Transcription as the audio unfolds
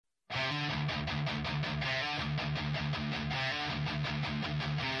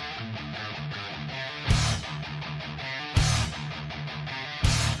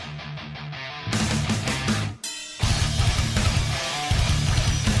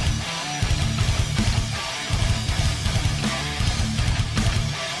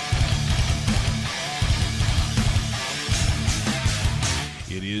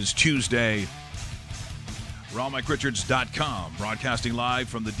Tuesday. RawMikeRichards.com, broadcasting live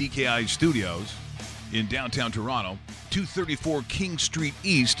from the DKI studios in downtown Toronto, 234 King Street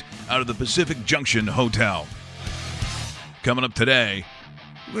East, out of the Pacific Junction Hotel. Coming up today,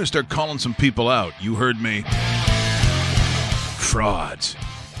 we're going to start calling some people out. You heard me. Frauds.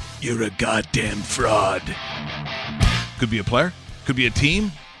 You're a goddamn fraud. Could be a player. Could be a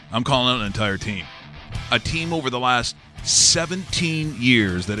team. I'm calling out an entire team. A team over the last 17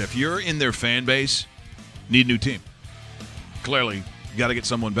 years that if you're in their fan base, need a new team. Clearly, you got to get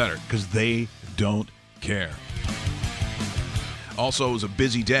someone better because they don't care. Also, it was a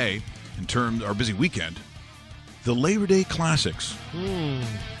busy day or busy weekend. The Labor Day Classics.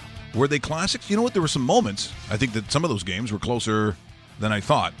 Were they classics? You know what? There were some moments. I think that some of those games were closer than I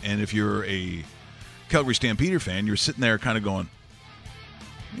thought. And if you're a Calgary Stampeder fan, you're sitting there kind of going,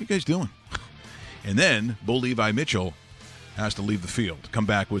 what are you guys doing? And then Bo Levi Mitchell has to leave the field. Come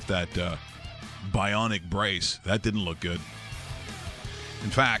back with that bionic brace. That didn't look good. In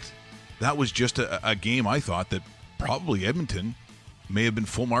fact, that was just a game I thought that probably Edmonton may have been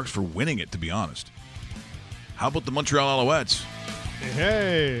full marks for winning it, to be honest. How about the Montreal Alouettes?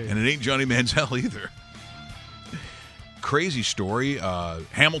 Hey. And it ain't Johnny Manziel either. Crazy story.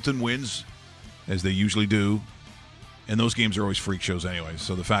 Hamilton wins, as they usually do. And those games are always freak shows anyway.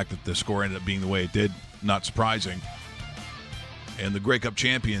 So the fact that the score ended up being the way it did, not surprising. And the Grey Cup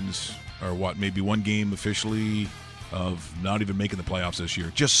champions are maybe one game officially of not even making the playoffs this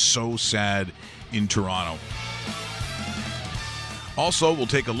year. Just so sad in Toronto. Also, we'll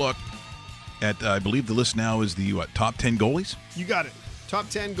take a look at, I believe the list now is the top 10 goalies? You got it. Top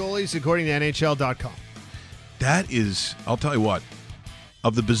 10 goalies according to NHL.com. That is, I'll tell you what,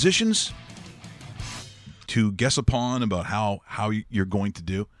 of the positions to guess upon about how you're going to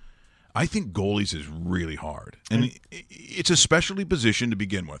do, I think goalies is really hard. And it's a specialty position to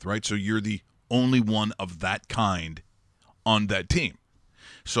begin with, right? So you're the only one of that kind on that team.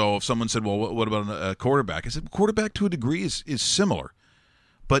 So if someone said, well, what about a quarterback? I said, quarterback to a degree is similar.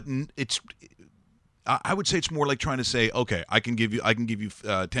 But I would say it's more like trying to say, okay, I can give you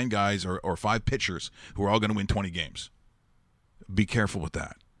 10 guys or 5 pitchers who are all going to win 20 games. Be careful with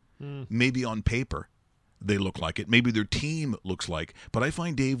that. Maybe on paper they look like it. Maybe their team looks like. But I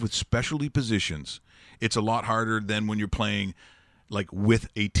find, Dave, with specialty positions, it's a lot harder than when you're playing like with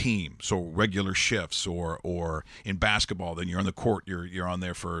a team. So regular shifts or in basketball, then you're on the court, you're on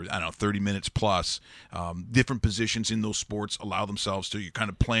there for, 30 minutes plus. Different positions in those sports allow themselves to, you're kind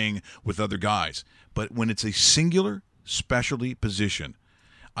of playing with other guys. But when it's a singular specialty position,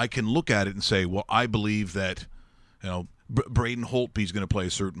 I can look at it and say, well, I believe that, Braden Holtby's going to play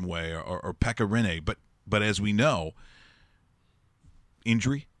a certain way or Pekka Rinne. But as we know,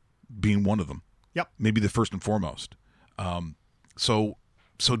 injury being one of them. Yep. Maybe the first and foremost. So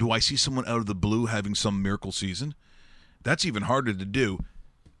do I see someone out of the blue having some miracle season? That's even harder to do,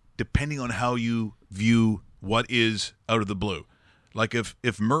 depending on how you view what is out of the blue. Like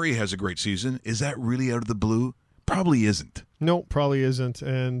if Murray has a great season, is that really out of the blue? Probably isn't. No, probably isn't.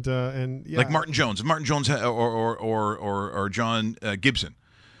 And yeah. Like Martin Jones. If Martin Jones or John Gibson.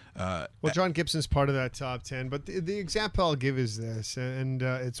 Well, John Gibson's part of that top 10, but the example I'll give is this, and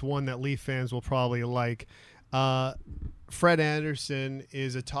it's one that Leaf fans will probably like. Fred Anderson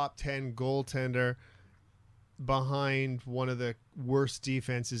is a top 10 goaltender behind one of the worst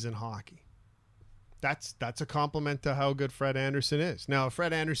defenses in hockey. That's a compliment to how good Fred Anderson is. Now, if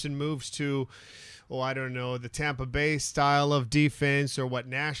Fred Anderson moves to, the Tampa Bay style of defense or what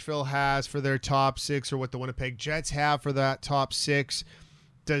Nashville has for their top 6 or what the Winnipeg Jets have for that top 6,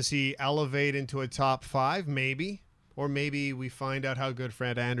 does he elevate into a top 5? Maybe. Or maybe we find out how good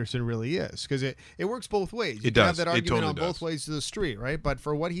Fred Anderson really is. Because it works both ways. You can have that argument on both ways of the street, right? But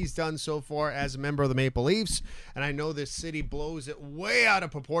for what he's done so far as a member of the Maple Leafs, and I know this city blows it way out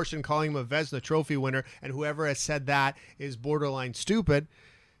of proportion calling him a Vezina Trophy winner, and whoever has said that is borderline stupid,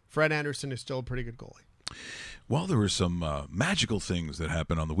 Fred Anderson is still a pretty good goalie. Well, there were some magical things that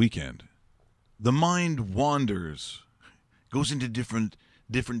happened on the weekend. The mind wanders, goes into different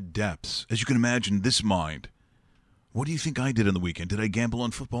depths. As you can imagine, this mind. What do you think I did on the weekend? Did I gamble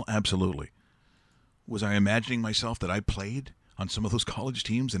on football? Absolutely. Was I imagining myself that I played on some of those college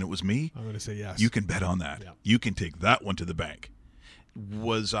teams and it was me? I'm going to say yes. You can bet on that. Yeah. You can take that one to the bank.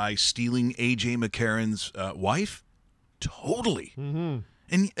 Was I stealing A.J. McCarron's wife? Totally.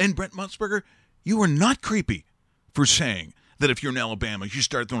 Mm-hmm. And Brent Musburger, you are not creepy for saying that if you're in Alabama, you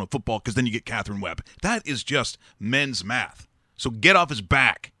start throwing a football because then you get Catherine Webb. That is just men's math. So get off his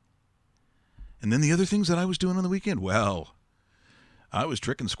back. And then the other things that I was doing on the weekend, well, I was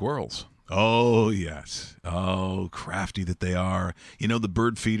tricking squirrels. Oh, yes. Oh, crafty that they are. You know the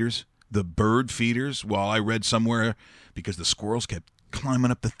bird feeders? The bird feeders? Well, I read somewhere because the squirrels kept climbing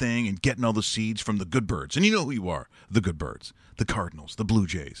up the thing and getting all the seeds from the good birds. And you know who you are. The good birds. The cardinals. The blue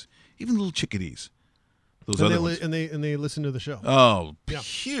jays. Even the little chickadees. Those and other they ones. and they listen to the show. Oh, Yeah.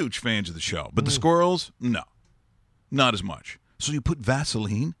 huge fans of the show. But the squirrels, no. Not as much. So you put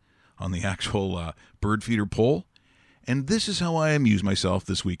Vaseline on the actual bird feeder pole. And this is how I amuse myself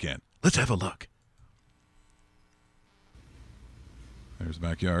this weekend. Let's have a look. There's the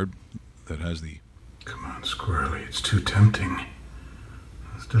backyard that has the... Come on, Squirrely, it's too tempting.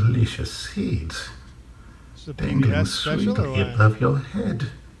 Those delicious seeds. Is it a Dangling PBS sweet special or what? above your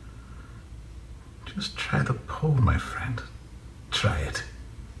head. Just try the pole, my friend. Try it.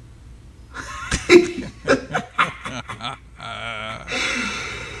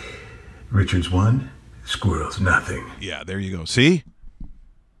 Richards 1, Squirrels nothing. Yeah, there you go. See?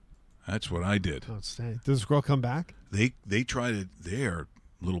 That's what I did. Outstanding. Does the squirrel come back? They try to... They are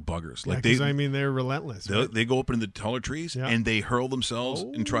little buggers. Yeah, Like 'cause, I mean, they're relentless. Right? they go up into the taller trees Yeah. and they hurl themselves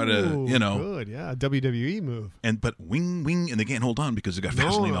and try to, you know... Good, yeah. A WWE move. But wing, and they can't hold on because they got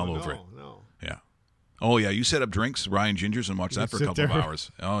Vaseline all over it. No. Yeah. Oh, yeah. You set up drinks, Ryan Gingers, and watch that for a sit couple of there.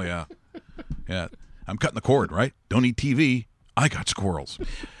 hours. Oh, yeah. Yeah. I'm cutting the cord, right? Don't need TV. I got squirrels.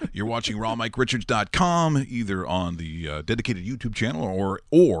 You're watching rawmike.richards.com, either on the dedicated YouTube channel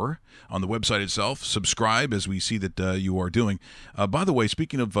or on the website itself. Subscribe, as we see that you are doing. By the way,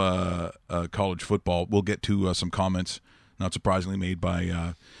 speaking of college football, we'll get to some comments, not surprisingly, made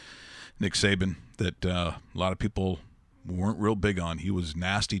by Nick Saban that a lot of people weren't real big on. He was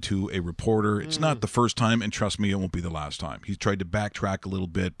nasty to a reporter. It's not the first time, and trust me, it won't be the last time. He's tried to backtrack a little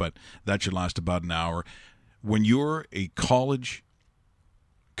bit, but that should last about an hour. When you're a college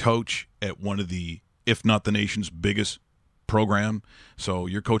coach at one of the, if not the nation's biggest program, so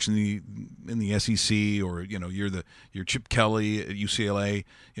you're coaching in the SEC, or you're Chip Kelly at UCLA,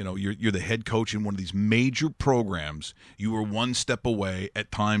 you're the head coach in one of these major programs, you are one step away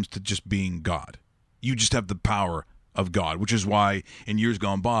at times to just being God. You just have the power of God, which is why in years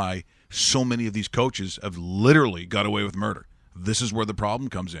gone by, so many of these coaches have literally got away with murder. This is where the problem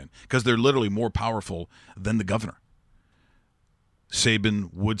comes in, because they're literally more powerful than the governor.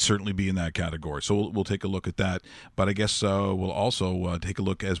 Saban would certainly be in that category. So we'll take a look at that. But I guess we'll also take a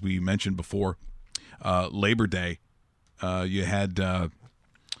look, as we mentioned before, Labor Day. You had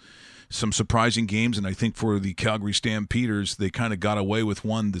some surprising games, and I think for the Calgary Stampeders, they kind of got away with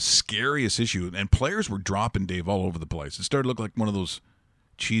the scariest issue. And players were dropping, Dave, all over the place. It started to look like one of those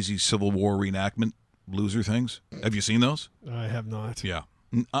cheesy Civil War reenactment loser things. Have you seen those? I have not. Yeah.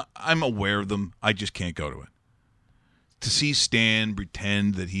 I'm aware of them. I just can't go to it. To see Stan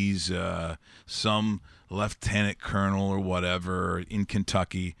pretend that he's some lieutenant colonel or whatever in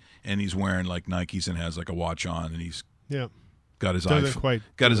Kentucky, and he's wearing like Nikes and has like a watch on, and he's got his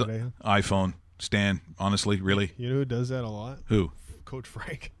iPhone. Stan, honestly, really? You know who does that a lot? Who? Coach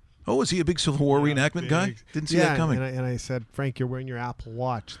Frank. Oh, is he a big Civil War reenactment guy? Didn't see that coming. And I said, Frank, you're wearing your Apple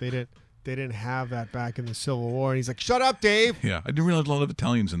Watch. They didn't have that back in the Civil War. And he's like, shut up, Dave. Yeah, I didn't realize a lot of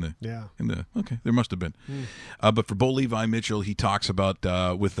Italians in the. Yeah. Okay, there must have been. But for Bo Levi Mitchell, he talks about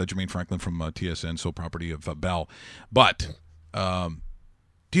with Jermaine Franklin from TSN, so property of Bell. But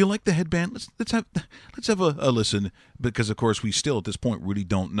do you like the headband? Let's have a listen, because of course we still at this point really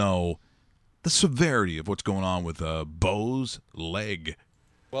don't know the severity of what's going on with Bo's leg.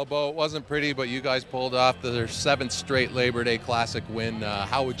 Well, Bo, it wasn't pretty, but you guys pulled off their 7th straight Labor Day Classic win.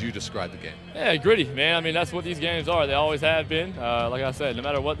 How would you describe the game? Yeah, gritty, man. I mean, that's what these games are. They always have been. Like I said, no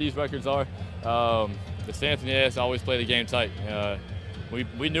matter what these records are, the Stanton AS always play the game tight. We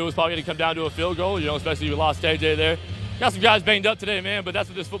knew it was probably going to come down to a field goal, especially we lost KJ there. Got some guys banged up today, man, but that's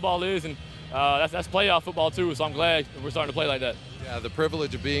what this football is, and that's playoff football too, so I'm glad we're starting to play like that. Yeah, the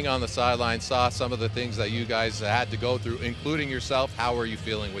privilege of being on the sideline, saw some of the things that you guys had to go through, including yourself. How are you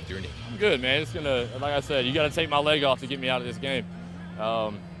feeling with your knee? I'm good, man. It's gonna, like I said, you got to take my leg off to get me out of this game.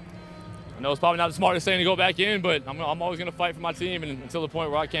 I know it's probably not the smartest thing to go back in, but I'm always going to fight for my team, and until the point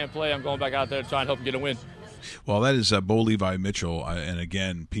where I can't play, I'm going back out there to try and help them get a win. Well, that is Bo Levi Mitchell, and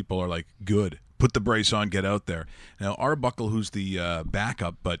again, people are like, good. Put the brace on, get out there. Now, Arbuckle, who's the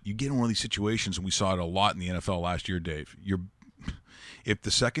backup, but you get in one of these situations, and we saw it a lot in the NFL last year, Dave. If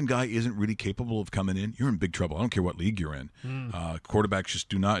the second guy isn't really capable of coming in, you're in big trouble. I don't care what league you're in. Quarterbacks just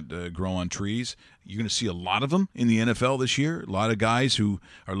do not grow on trees. You're going to see a lot of them in the NFL this year. A lot of guys who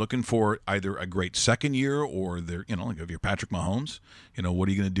are looking for either a great second year or they're, like if you're Patrick Mahomes, what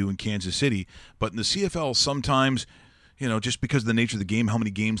are you going to do in Kansas City? But in the CFL, sometimes, just because of the nature of the game, how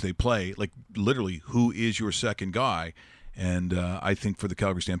many games they play, like literally, who is your second guy? And I think for the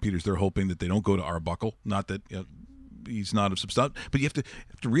Calgary Stampeders, they're hoping that they don't go to Arbuckle. Not that he's not a substitute, but you have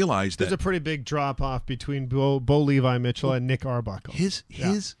to realize that there's a pretty big drop off between Bo Levi Mitchell and Nick Arbuckle. His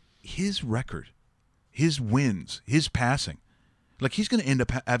record, his wins, his passing, like he's going to end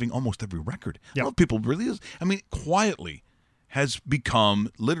up having almost every record. I don't know if people really is. I mean, quietly has become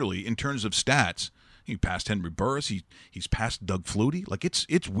literally in terms of stats. He passed Henry Burris. He's passed Doug Flutie. Like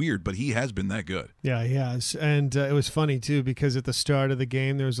it's weird, but he has been that good. Yeah, he has. And it was funny too because at the start of the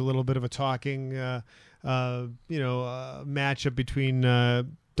game there was a little bit of a talking, matchup between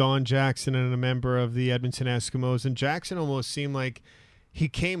Don Jackson and a member of the Edmonton Eskimos, and Jackson almost seemed like he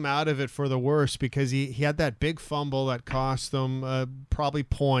came out of it for the worse because he had that big fumble that cost them probably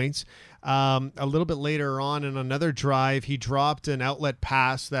points. A little bit later on in another drive, he dropped an outlet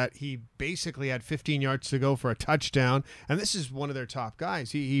pass that he basically had 15 yards to go for a touchdown. And this is one of their top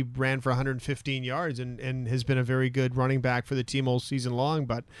guys. He ran for 115 yards and has been a very good running back for the team all season long.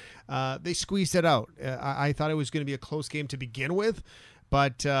 But they squeezed it out. I thought it was going to be a close game to begin with.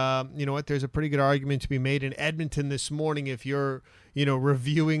 But you know what? There's a pretty good argument to be made in Edmonton this morning if you're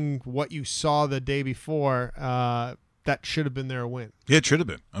reviewing what you saw the day before. That should have been their win. Yeah, it should have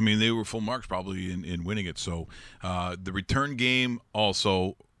been. I mean, they were full marks probably in winning it. So the return game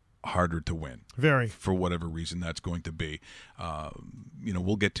also harder to win. Very. For whatever reason that's going to be.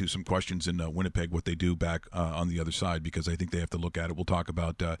 We'll get to some questions in Winnipeg, what they do back on the other side, because I think they have to look at it. We'll talk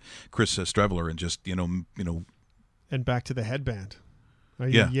about Chris Streveler and just, And back to the headband. Are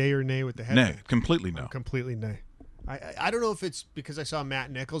you yay or nay with the headband? Nay, completely no. Completely nay. I don't know if it's because I saw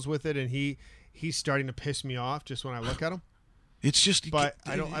Matt Nichols with it and he's starting to piss me off just when I look at him. It's just, but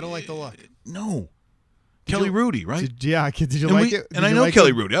I don't like the look. No, Kelly Rudy, right? Did you like it? And I know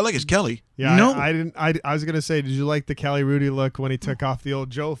Kelly Rudy. I like his Kelly. Yeah, no, I didn't. I was gonna say, did you like the Kelly Rudy look when he took off the old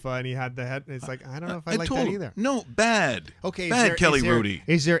Jofa and he had the head? It's like I don't know if I like that either. No, bad. Okay, bad Kelly Rudy.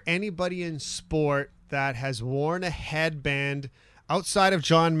 Is there anybody in sport that has worn a headband outside of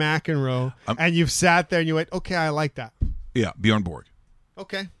John McEnroe and you've sat there and you went, okay, I like that? Yeah, Bjorn Borg.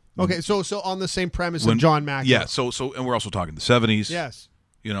 Okay. So on the same premise of John McEnroe. Yeah. So and we're also talking the 70s. Yes.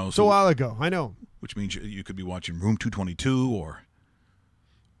 So a while ago. I know. Which means you could be watching Room 222 or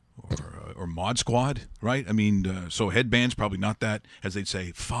Mod Squad, right? I mean, so headbands probably not that, as they'd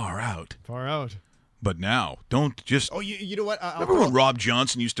say, far out. Far out. But now, don't just. Oh, you know what? Remember when Rob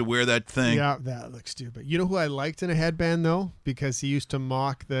Johnson used to wear that thing? Yeah, that looks stupid. You know who I liked in a headband though, because he used to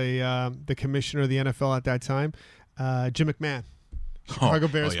mock the commissioner of the NFL at that time, Jim McMahon. Chicago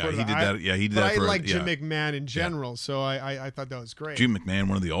Bears. He did that. Yeah, he did that. But I like Jim McMahon in general, so I thought that was great. Jim McMahon,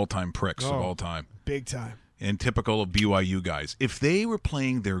 one of the all-time pricks of all time. Big time. And typical of BYU guys. If they were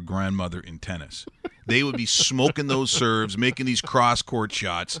playing their grandmother in tennis, they would be smoking those serves, making these cross-court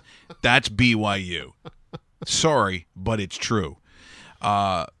shots. That's BYU. Sorry, but it's true.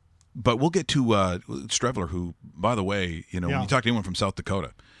 But we'll get to Streveler, who, by the way, when you talk to anyone from South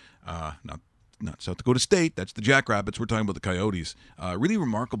Dakota, not South Dakota State, that's the Jackrabbits. We're talking about the Coyotes. Really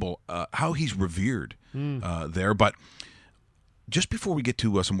remarkable how he's revered there. But just before we get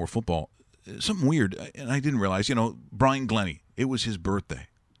to some more football, something weird, and I didn't realize, Brian Glennie, it was his birthday.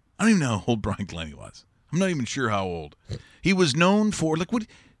 I don't even know how old Brian Glennie was. I'm not even sure how old. He was known for,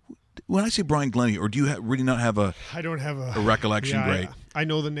 when I say Brian Glennie, or do you really not have I don't have a recollection great? I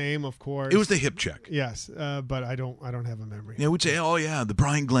know the name, of course. It was the hip check. Yes, but I don't have a memory. Yeah, we'd say, the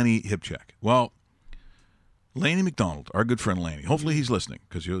Brian Glennie hip check. Well, Laney McDonald, our good friend Laney, hopefully he's listening,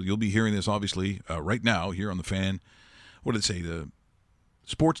 because you'll be hearing this, obviously, right now here on the Fan. What did it say? The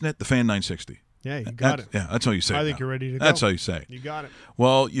Sportsnet, the Fan 960. Yeah, you got it. Yeah, that's how you say it. I think you're ready to go. That's how you say it. You got it.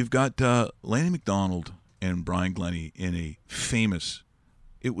 Well, you've got Laney McDonald and Brian Glennie in a famous.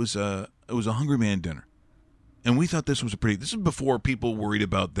 It was a Hungry Man dinner, and we thought this was this is before people worried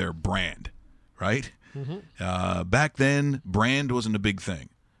about their brand, right? Mm-hmm. Back then, brand wasn't a big thing,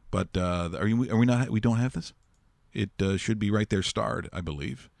 but are we not? We don't have this. It should be right there, starred, I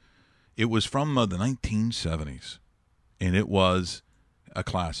believe. It was from the 1970s, and it was a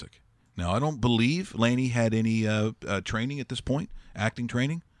classic. Now, I don't believe Laney had any training at this point, acting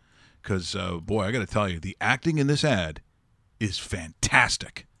training, because, boy, I got to tell you, the acting in this ad is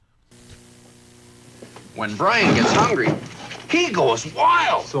fantastic. When Brian gets hungry, he goes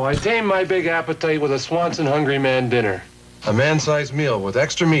wild. So I tame my big appetite with a Swanson Hungry Man dinner. A man-sized meal with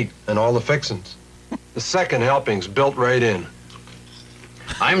extra meat and all the fixings. The second helping's built right in.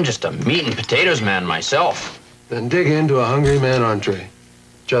 I'm just a meat and potatoes man myself. Then dig into a Hungry Man entree.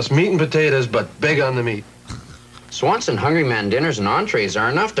 Just meat and potatoes, but big on the meat. Swanson Hungry Man dinners and entrees are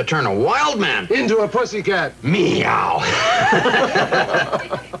enough to turn a wild man into a pussycat. Meow.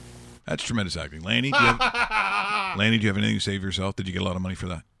 That's tremendous acting. Laney, Lanny, do you have anything to say for yourself? Did you get a lot of money for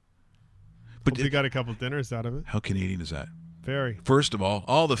that? But we got a couple dinners out of it. How Canadian is that? Very. First of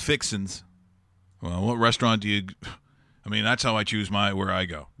all the fixins. Well, what restaurant do you? I mean, that's how I choose where I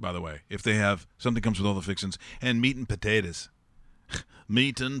go. By the way, if they have something comes with all the fixins and meat and potatoes,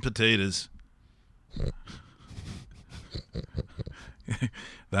 meat and potatoes.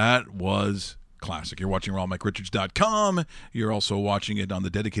 That was classic. You're watching rawmike.richards.com. You're also watching it on the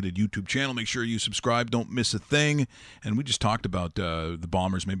dedicated YouTube channel. Make sure you subscribe. Don't miss a thing. And we just talked about the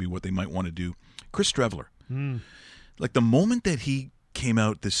Bombers, maybe what they might want to do. Chris Streveler. Like the moment that he came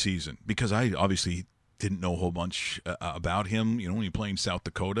out this season, because I obviously didn't know a whole bunch about him. You know, when you're playing South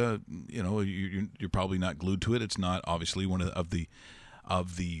Dakota, you know, you're probably not glued to it. It's not obviously one of the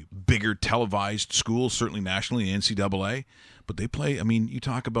bigger televised schools, certainly nationally, NCAA. But they play, I mean, you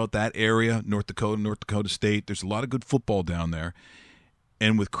talk about that area, North Dakota State. There's a lot of good football down there.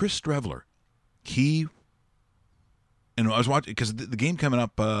 And with Chris Streveler, I was watching, because the game coming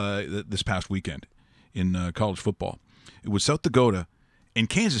up this past weekend in college football, it was South Dakota and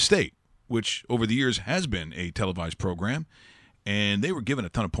Kansas State, which over the years has been a televised program, and they were given a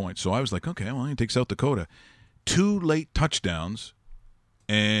ton of points. So I was like, okay, well, I'm going to take South Dakota. 2 late touchdowns,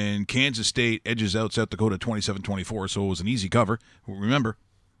 and Kansas State edges out South Dakota 27-24, so it was an easy cover. Remember,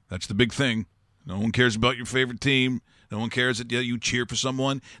 that's the big thing. No one cares about your favorite team. No one cares that you cheer for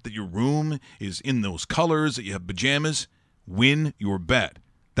someone, that your room is in those colors, that you have pajamas. Win your bet.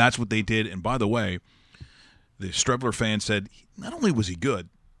 That's what they did. And by the way, the Streveler fans said not only was he good,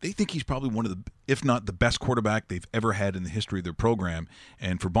 they think he's probably one of the, if not the best quarterback they've ever had in the history of their program.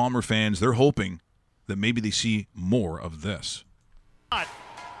 And for Bomber fans, they're hoping that maybe they see more of this.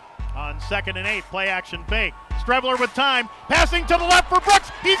 On 2nd and 8, play action fake. Streveler with time, passing to the left for Brooks.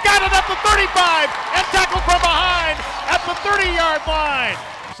 He's got it at the 35 and tackled from behind at the 30-yard line.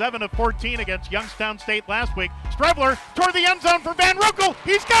 7 of 14 against Youngstown State last week. Streveler toward the end zone for Van Roekel.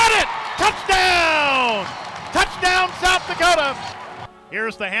 He's got it! Touchdown! Touchdown, South Dakota!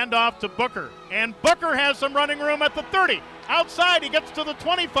 Here's the handoff to Booker, and Booker has some running room at the 30. Outside, he gets to the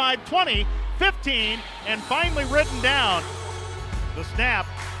 25, 20, 15, and finally written down. The snap,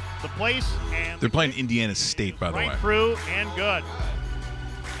 the place, and they're playing Indiana State, by the way. Right through and good.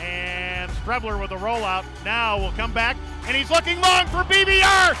 And Streveler with a rollout now will come back, and he's looking long for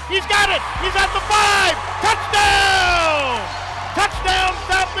BBR. He's got it. He's at the 5. Touchdown! Touchdown,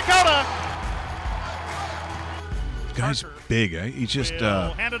 South Dakota. This guy's big, eh? He just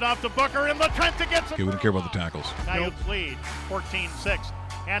hand it off to Booker in the trench to get some. Okay, we don't care about the tackles. Coyotes lead 14-6.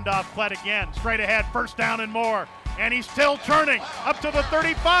 Handoff Klett again, straight ahead, first down and more. And he's still turning up to the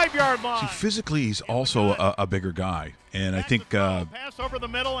 35-yard line. See, physically, he's also a bigger guy. And I think pass over the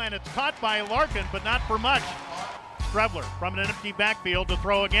middle, and it's caught by Larkin, but not for much. Streveler from an empty backfield to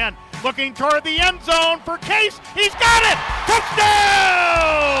throw again. Looking toward the end zone for Case. He's got it!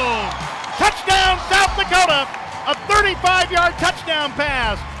 Touchdown! Touchdown, South Dakota! A 35-yard touchdown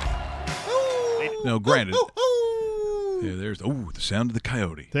pass. No, granted. Yeah, there's the sound of the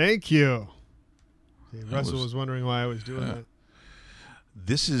coyote. Thank you. Russell was wondering why I was doing that.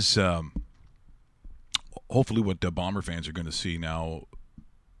 This is hopefully what Bomber fans are going to see now.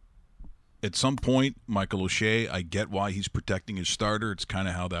 At some point, Michael O'Shea, I get why he's protecting his starter. It's kind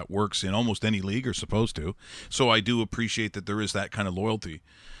of how that works in almost any league, or supposed to. So I do appreciate that there is that kind of loyalty.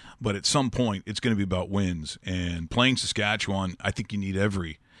 But at some point, it's going to be about wins. And playing Saskatchewan, I think you need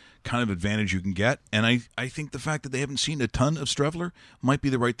every kind of advantage you can get. And I think the fact that they haven't seen a ton of Streveler might be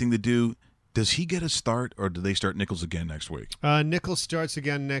the right thing to do. Does he get a start, or do they start Nichols again next week? Nichols starts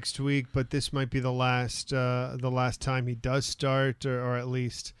again next week, but this might be the last time he does start, or at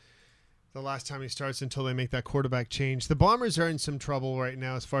least the last time he starts until they make that quarterback change. The Bombers are in some trouble right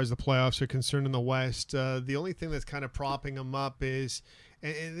now as far as the playoffs are concerned in the West. The only thing that's kind of propping them up is,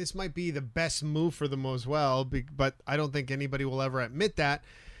 and this might be the best move for them as well, but I don't think anybody will ever admit that.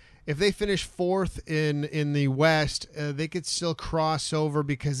 If they finish 4th in the West, they could still cross over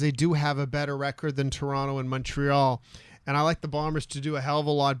because they do have a better record than Toronto and Montreal. And I like the Bombers to do a hell of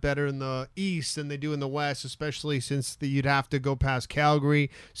a lot better in the East than they do in the West, especially since you'd have to go past Calgary,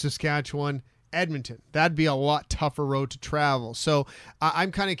 Saskatchewan, Edmonton. That'd be a lot tougher road to travel. So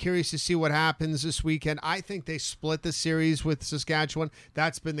I'm kind of curious to see what happens this weekend. I think they split the series with Saskatchewan.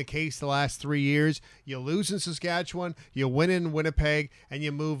 That's been the case the last 3 years. You lose in Saskatchewan, you win in Winnipeg, and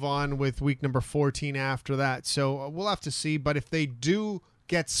you move on with week number 14 after that. So we'll have to see. But if they do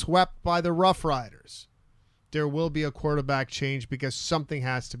get swept by the Rough Riders, there will be a quarterback change because something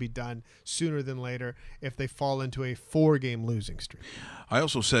has to be done sooner than later if they fall into a 4-game losing streak. I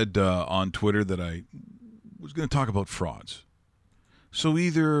also said on Twitter that I was going to talk about frauds. So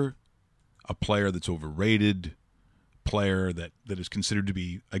either a player that's overrated player that is considered to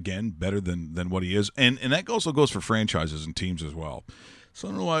be, again, better than what he is. And that also goes for franchises and teams as well. So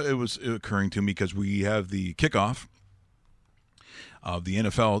I don't know why it was occurring to me, because we have the kickoff of the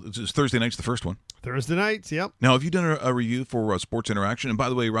NFL. It's Thursday night's the first one. Thursday nights, yep. Now, have you done a review for Sports Interaction? And by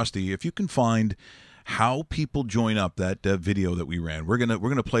the way, Rusty, if you can find how people join up that video that we ran, we're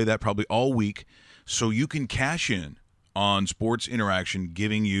gonna play that probably all week, so you can cash in on Sports Interaction,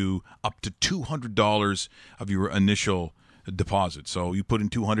 giving you up to $200 of your initial deposit. So you put in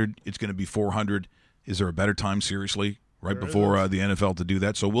 $200, it's going to be $400. Is there a better time, seriously, right before the NFL to do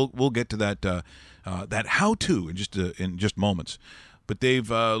that? So we'll get to that that how-to in just moments. But Dave,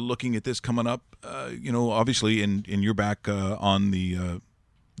 looking at this coming up, obviously, and you're back on the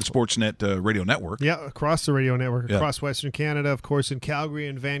Sportsnet radio network. Yeah, across the radio network, across Western Canada, of course, in Calgary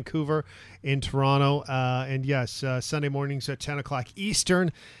and Vancouver, in Toronto. And yes, Sunday mornings at 10 o'clock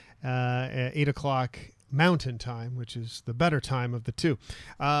Eastern, at 8 o'clock Mountain Time, which is the better time of the two.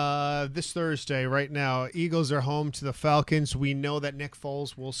 This Thursday, right now, Eagles are home to the Falcons. We know that Nick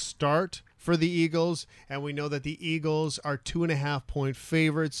Foles will start for the Eagles, and we know that the Eagles are 2.5-point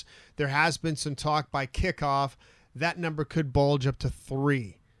favorites. There has been some talk by kickoff. That number could bulge up to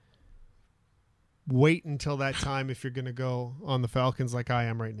 3. Wait until that time if you're going to go on the Falcons like I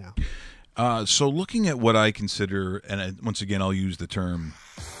am right now. So looking at what I consider, and once again, I'll use the term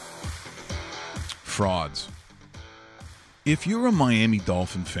frauds. If you're a Miami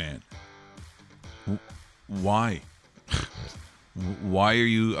Dolphin fan, why? Why are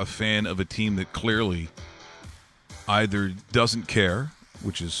you a fan of a team that clearly either doesn't care,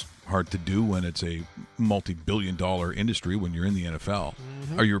 which is hard to do when it's a multi-billion-dollar industry when you're in the NFL?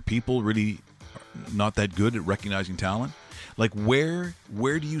 Mm-hmm. Are your people really not that good at recognizing talent? Like, where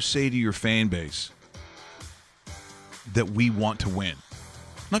do you say to your fan base that we want to win?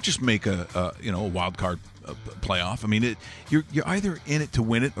 Not just make a wild card playoff. I mean, you're either in it to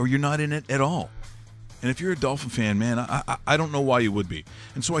win it or you're not in it at all. And if you're a Dolphin fan, man, I don't know why you would be.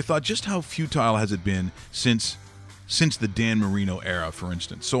 And so I thought, just how futile has it been since the Dan Marino era, for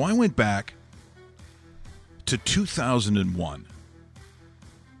instance. So I went back to 2001.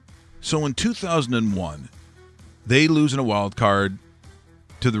 So in 2001, they lose in a wild card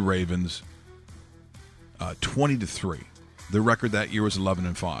to the Ravens, 20-3. The record that year was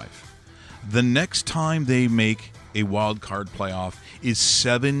 11-5. The next time they make a wild card playoff is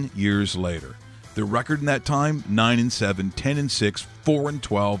 7 years later. The record in that time, 9-7, 10-6,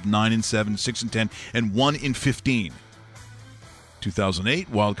 4-12, 9-7, 6-10, and 1-15. 2008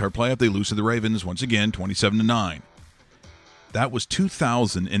 wild card playoff, they lose to the Ravens once again, 27-9. That was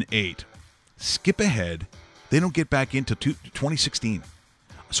 2008. Skip ahead, they don't get back into 2016.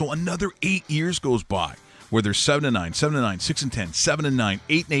 So another 8 years goes by where they're 7-9, 7-9, 6-10, 7-9,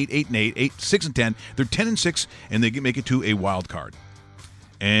 8-8, 8-8, 6-10. They're 10-6, and they make it to a wild card.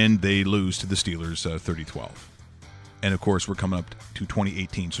 And they lose to the Steelers 30-12. And, of course, we're coming up to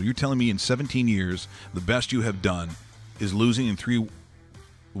 2018. So you're telling me in 17 years, the best you have done is losing in 3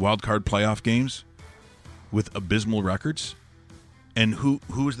 wild card playoff games with abysmal records? And who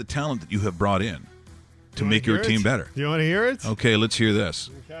is the talent that you have brought in to make your team better? Do you want to hear it? Okay, let's hear this.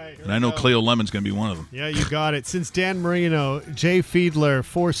 Okay, and I know Cleo Lemon's going to be one of them. Yeah, you got it. Since Dan Marino, Jay Fiedler,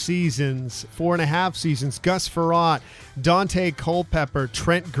 4 seasons, 4.5 seasons, Gus Farrat, Dante Culpepper,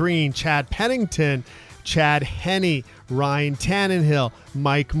 Trent Green, Chad Pennington, Chad Henne, Ryan Tannenhill,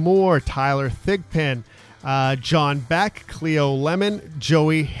 Mike Moore, Tyler Thigpen, John Beck, Cleo Lemon,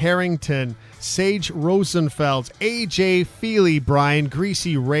 Joey Harrington, Sage Rosenfeld, A.J. Feely, Brian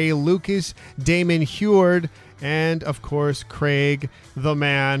Greasy, Ray Lucas, Damon Heward, and, of course, Craig the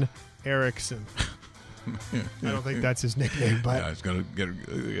Man Erickson. I don't think that's his nickname, but he's got to get.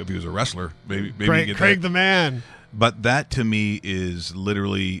 If he was a wrestler, maybe Craig the Man. But that to me is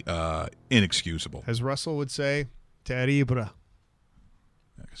literally inexcusable. As Russell would say, terrible.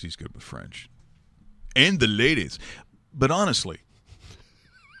 Because he's good with French and the ladies. But honestly,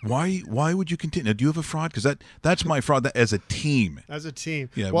 why would you continue? Now, do you have a fraud? Because that's my fraud. That as a team. As a team.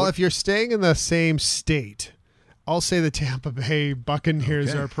 Yeah. Well, if you're staying in the same state, I'll say the Tampa Bay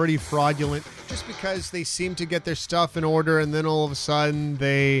Buccaneers are pretty fraudulent just because they seem to get their stuff in order and then all of a sudden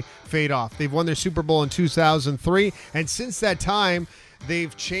they fade off. They've won their Super Bowl in 2003, and since that time,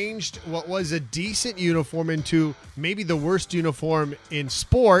 they've changed what was a decent uniform into maybe the worst uniform in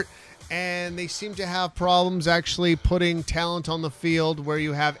sport, and they seem to have problems actually putting talent on the field where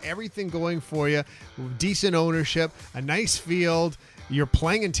you have everything going for you, decent ownership, a nice field. You're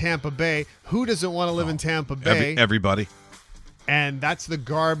playing in Tampa Bay. Who doesn't want to live in Tampa Bay? Everybody. And that's the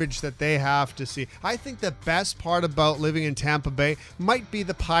garbage that they have to see. I think the best part about living in Tampa Bay might be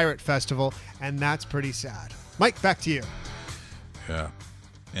the Pirate Festival, and that's pretty sad. Mike, back to you. Yeah.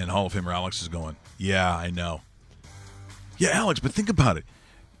 And Hall of Famer Alex is going, yeah, I know. Yeah, Alex, but think about it.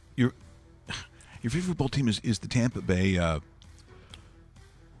 Your favorite football team is the Tampa Bay. I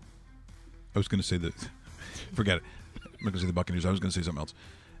was going to say that. Forget it. I'm not going to say the Buccaneers. I was going to say something else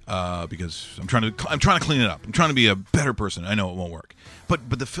because I'm trying to clean it up. I'm trying to be a better person. I know it won't work. But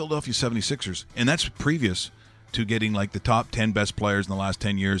the Philadelphia 76ers, and that's previous to getting like the top 10 best players in the last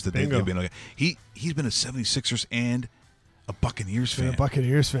 10 years that they've been. Like, he's been a 76ers and a Buccaneers fan. A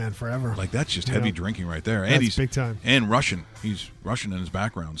Buccaneers fan forever. Like, that's just heavy drinking right there. And he's big time. And Russian. He's Russian in his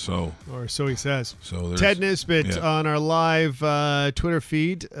background. So, or so he says. So Ted Nisbet on our live Twitter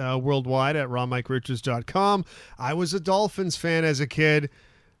feed worldwide at rawmike.richards.com. I was a Dolphins fan as a kid,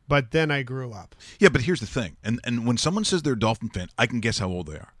 but then I grew up. Yeah, but here's the thing. And when someone says they're a Dolphin fan, I can guess how old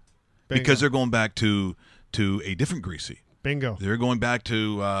they are. Bingo. Because they're going back to a different Greasy. Bingo. They're going back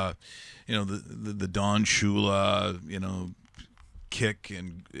to the Don Shula, kick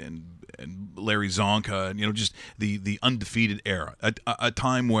and Larry Zonka, and just the undefeated era. A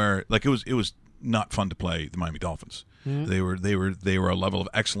time where like it was not fun to play the Miami Dolphins. Mm-hmm. They were a level of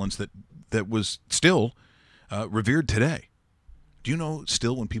excellence that was still revered today. Do you know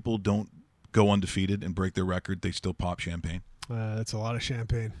still when people don't go undefeated and break their record, they still pop champagne? That's a lot of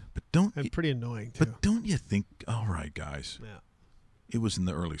champagne. But pretty annoying too. But don't you think? All right, guys. Yeah. It was in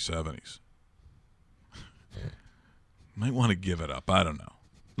the early 70s. Might want to give it up. I don't know.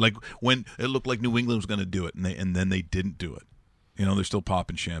 Like when it looked like New England was going to do it, and then they didn't do it. They're still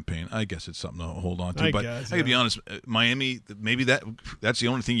popping champagne. I guess it's something to hold on to. But I gotta be honest, Miami, maybe that's the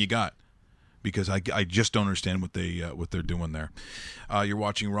only thing you got. Because I just don't understand what they're doing there. You're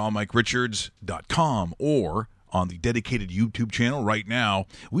watching rawmike.richards.com or on the dedicated YouTube channel right now.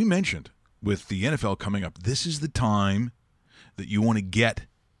 We mentioned with the NFL coming up, this is the time that you want to get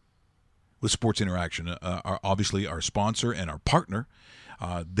with Sports Interaction. Obviously, our sponsor and our partner,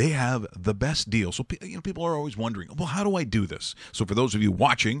 they have the best deal. So people are always wondering, well, how do I do this? So for those of you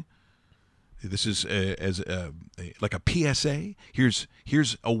watching, this is like a PSA. Here's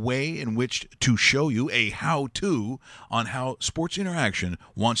a way in which to show you a how-to on how Sports Interaction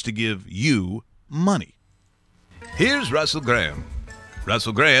wants to give you money. Here's Russell Graham.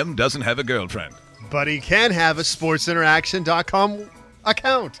 Russell Graham doesn't have a girlfriend. But he can have a sportsinteraction.com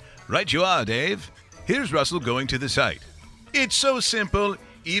account. Right you are, Dave. Here's Russell going to the site. It's so simple,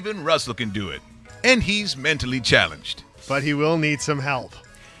 even Russell can do it. And he's mentally challenged. But he will need some help.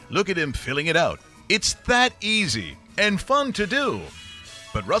 Look at him filling it out. It's that easy and fun to do.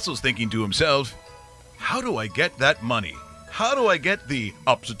 But Russell's thinking to himself, how do I get that money? How do I get the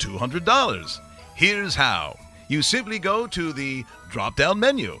up to $200? Here's how. You simply go to the drop-down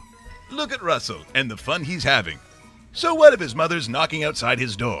menu. Look at Russell and the fun he's having. So what if his mother's knocking outside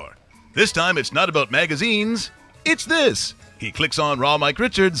his door? This time it's not about magazines. It's this. He clicks on Raw Mike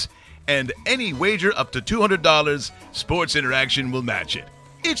Richards, and any wager up to $200, Sports Interaction will match it.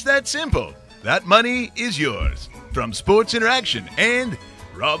 It's that simple. That money is yours from Sports Interaction and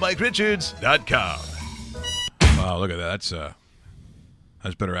rawmike.richards.com. Wow, look at that.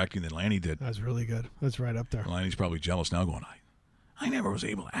 That's better acting than Lanny did. That's really good. That's right up there. Lanny's probably jealous now going, I never was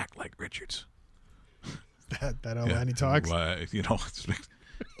able to act like Richards. that old Lanny talks?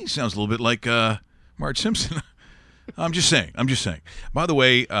 He sounds a little bit like Marge Simpson. I'm just saying. By the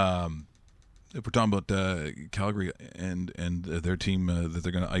way, if we're talking about Calgary and their team that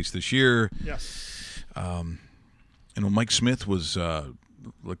they're going to ice this year, yes. Mike Smith was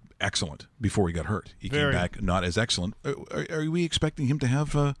excellent before he got hurt. He came back not as excellent. Are we expecting him to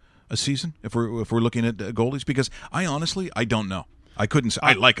have a season if we're looking at goalies? Because I don't know. I couldn't say.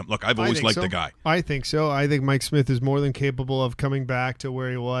 I like him. Look, I've always liked the guy. I think so. I think Mike Smith is more than capable of coming back to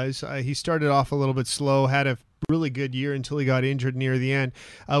where he was. He started off a little bit slow, had a really good year until he got injured near the end.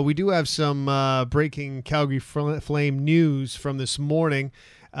 We do have some breaking Calgary Flame news from this morning.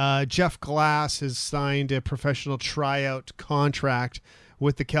 Jeff Glass has signed a professional tryout contract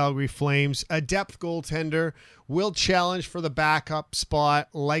with the Calgary Flames. A depth goaltender, will challenge for the backup spot,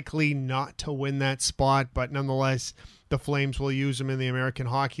 likely not to win that spot, but nonetheless, the Flames will use him in the American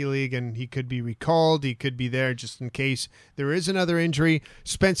Hockey League, and he could be recalled. He could be there just in case there is another injury.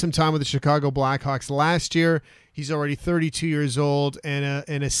 Spent some time with the Chicago Blackhawks last year. He's already 32 years old and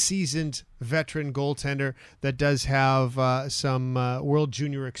a seasoned veteran goaltender that does have some World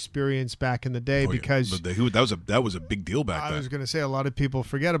Junior experience back in the day. Because that was a big deal back then. I was going to say a lot of people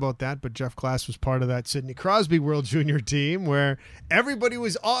forget about that, but Jeff Glass was part of that Sidney Crosby World Junior team where everybody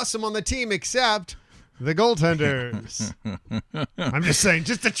was awesome on the team except the goaltenders. I'm just saying,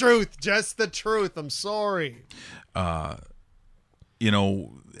 just the truth. I'm sorry. That's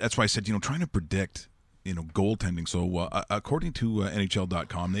why I said, trying to predict goaltending. So according to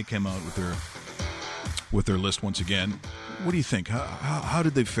NHL.com, they came out with their list once again. What do you think? How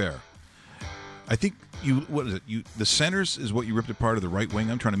did they fare? I think the centers is what you ripped apart, of the right wing.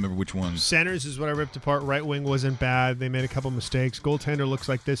 I'm trying to remember which one. Centers is what I ripped apart. Right wing wasn't bad. They made a couple mistakes. Goaltender looks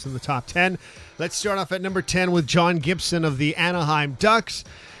like this in the top 10. Let's start off at number 10 with John Gibson of the Anaheim Ducks.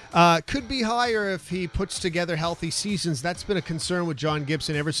 Could be higher if he puts together healthy seasons. That's been a concern with John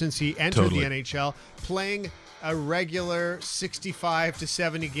Gibson ever since he entered the NHL, playing a regular 65 to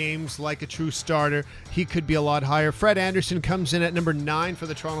 70 games like a true starter. He could be a lot higher. Fred Anderson comes in at number 9 for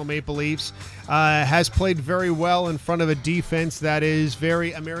the Toronto Maple Leafs. Has played very well in front of a defense that is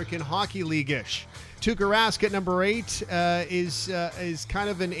very American Hockey League-ish. Tuukka Rask at number 8 is kind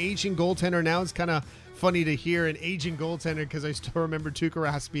of an aging goaltender now. It's kind of funny to hear an aging goaltender because I still remember Tuukka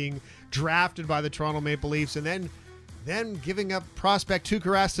Rask being drafted by the Toronto Maple Leafs and then giving up prospect Tuukka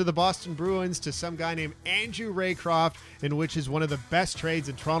Rask to the Boston Bruins to some guy named Andrew Raycroft, in which is one of the best trades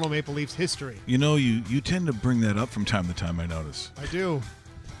in Toronto Maple Leafs history. You tend to bring that up from time to time, I notice. I do.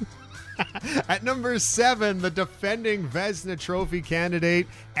 At number 7, the defending Vezina Trophy candidate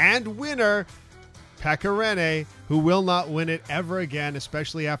and winner, Pekka Rinne, who will not win it ever again,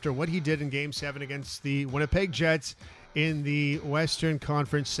 especially after what he did in Game 7 against the Winnipeg Jets in the Western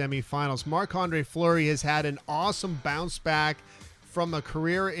Conference semifinals. Marc-Andre Fleury has had an awesome bounce back from a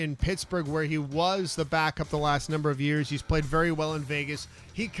career in Pittsburgh where he was the backup the last number of years. He's played very well in Vegas.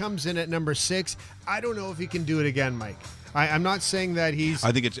 He comes in at number 6. I don't know if he can do it again, Mike. I'm not saying that he's...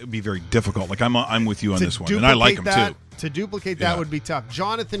 I think it would be very difficult. Like, I'm with you on this one, and I like him too. To duplicate that would be tough.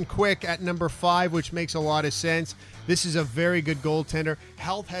 Jonathan Quick at number 5, which makes a lot of sense. This is a very good goaltender.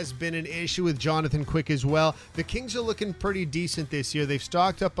 Health has been an issue with Jonathan Quick as well. The Kings are looking pretty decent this year. They've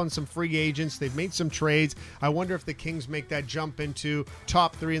stocked up on some free agents. They've made some trades. I wonder if the Kings make that jump into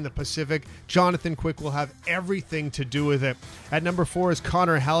top 3 in the Pacific. Jonathan Quick will have everything to do with it. At number 4 is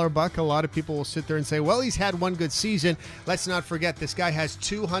Connor Hellerbuck. A lot of people will sit there and say, well, he's had one good season. Let's not forget, this guy has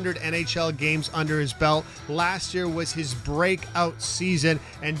 200 NHL games under his belt. Last year was his breakout season,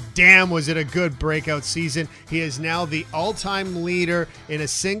 and damn, was it a good breakout season. He is now the all-time leader in a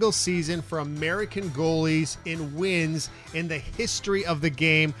single season for American goalies in wins in the history of the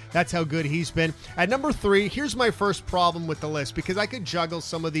game. That's how good he's been. At number 3, here's my first problem with the list, because I could juggle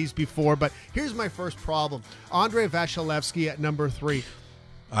some of these before, but here's my first problem. Andrei Vasilevskiy at number 3.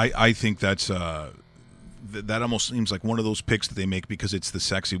 I think that's that almost seems like one of those picks that they make because it's the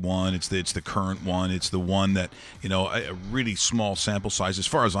sexy one, it's the current one, it's the one that, a really small sample size. As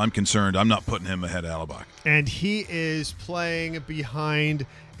far as I'm concerned, I'm not putting him ahead of Hellerbuck. And he is playing behind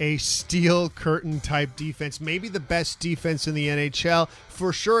a steel curtain type defense, maybe the best defense in the NHL.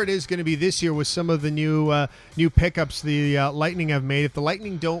 For sure it is going to be this year with some of the new pickups the Lightning have made. If the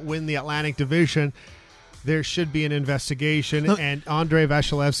Lightning don't win the Atlantic Division, there should be an investigation, and Andrei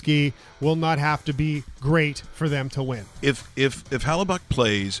Vasilevskiy will not have to be great for them to win. If Hellerbuck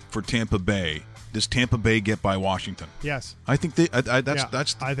plays for Tampa Bay, does Tampa Bay get by Washington? Yes. I think they. I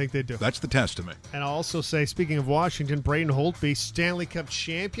think they do. That's the test to me. And I'll also say, speaking of Washington, Braden Holtby, Stanley Cup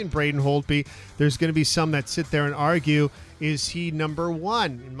champion Braden Holtby, there's going to be some that sit there and argue, is he number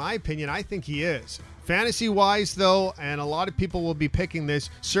 1? In my opinion, I think he is. Fantasy-wise, though, and a lot of people will be picking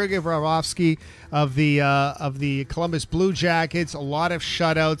this, Sergei Bobrovsky of the Columbus Blue Jackets, a lot of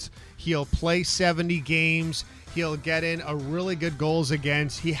shutouts. He'll play 70 games. He'll get in a really good goals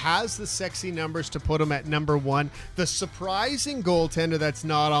against. He has the sexy numbers to put him at number 1. The surprising goaltender that's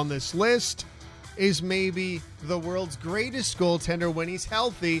not on this list is maybe the world's greatest goaltender when he's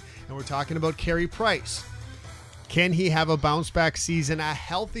healthy, and we're talking about Carey Price. Can he have a bounce-back season, a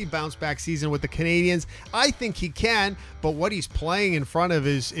healthy bounce-back season with the Canadiens? I think he can, but what he's playing in front of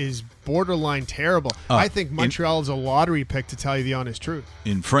is borderline terrible. I think Montreal is a lottery pick, to tell you the honest truth.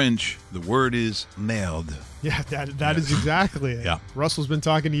 In French, the word is merde. Yeah, that is exactly it. Yeah. Russell's been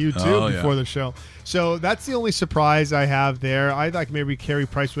talking to you, too, before the show. So that's the only surprise I have there. I thought maybe Carey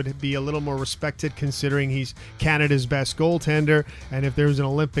Price would be a little more respected, considering he's Canada's best goaltender, and if there was an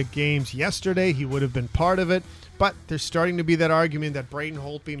Olympic Games yesterday, he would have been part of it. But there's starting to be that argument that Braden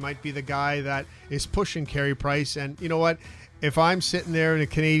Holtby might be the guy that is pushing Carey Price. And you know what? If I'm sitting there in a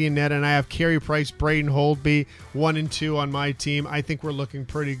Canadian net and I have Carey Price, Braden Holtby, 1 and 2 on my team, I think we're looking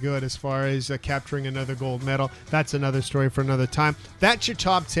pretty good as far as capturing another gold medal. That's another story for another time. That's your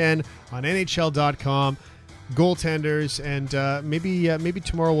top 10 on NHL.com. Goaltenders, and maybe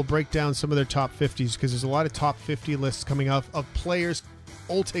tomorrow we'll break down some of their top 50s, because there's a lot of top 50 lists coming up of players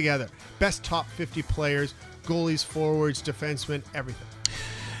altogether. Best top 50 players. Goalies, forwards, defensemen, everything.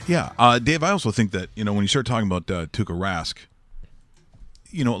 Yeah, Dave, I also think that, when you start talking about Tuukka Rask,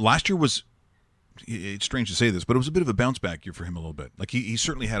 last year was it's strange to say this, but it was a bit of a bounce back year for him a little bit. Like he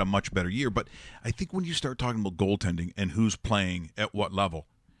certainly had a much better year, but I think when you start talking about goaltending and who's playing at what level,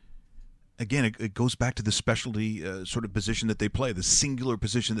 again, it goes back to the specialty sort of position that they play, the singular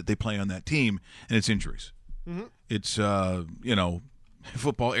position that they play on that team, and it's injuries. Mm-hmm. It's,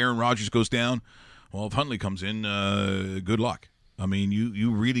 football, Aaron Rodgers goes down. Well, if Huntley comes in, good luck. I mean,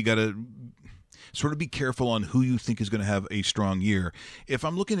 you really got to sort of be careful on who you think is going to have a strong year. If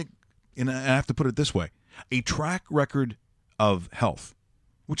I'm looking at, and I have to put it this way, a track record of health,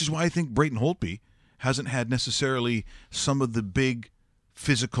 which is why I think Braden Holtby hasn't had necessarily some of the big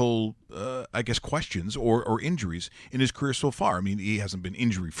physical, questions or injuries in his career so far. I mean, he hasn't been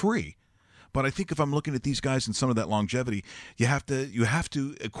injury-free. But I think if I'm looking at these guys and some of that longevity, you have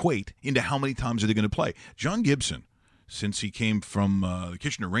to equate into how many times are they going to play. John Gibson, since he came from the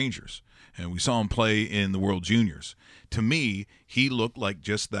Kitchener Rangers, and we saw him play in the World Juniors, to me, he looked like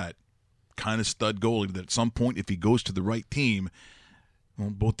just that kind of stud goalie that at some point, if he goes to the right team, well,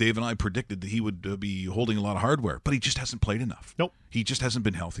 both Dave and I predicted that he would be holding a lot of hardware, but he just hasn't played enough. Nope. He just hasn't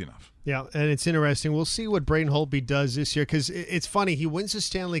been healthy enough. Yeah, and it's interesting. We'll see what Braden Holtby does this year, because it's funny. He wins the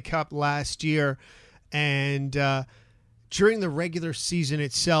Stanley Cup last year, and during the regular season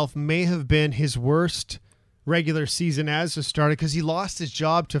itself may have been his worst regular season as a starter, because he lost his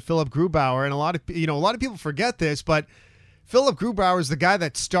job to Philip Grubauer, and a lot of people forget this, but Philip Grubauer is the guy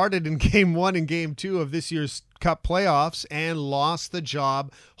that started in Game 1 and Game 2 of this year's Cup playoffs and lost the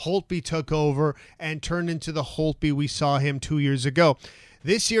job. Holtby took over and turned into the Holtby we saw him 2 years ago.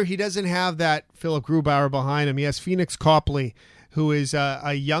 This year, he doesn't have that Philip Grubauer behind him. He has Phoenix Copley, who is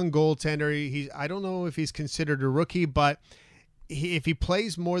a young goaltender. I don't know if he's considered a rookie, but if he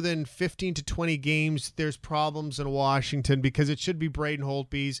plays more than 15 to 20 games, there's problems in Washington, because it should be Braden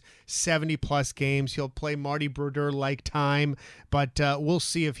Holtby's 70-plus games. He'll play Marty Brodeur-like time, but we'll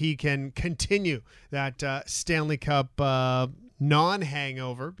see if he can continue that Stanley Cup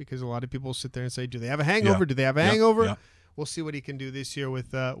non-hangover, because a lot of people sit there and say, do they have a hangover? Yeah. Do they have a hangover? Yeah. We'll see what he can do this year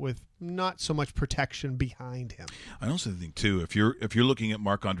with not so much protection behind him. I also think, too, if you're looking at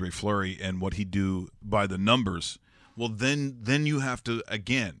Marc-Andre Fleury and what he'd do by the numbers, well, then you have to,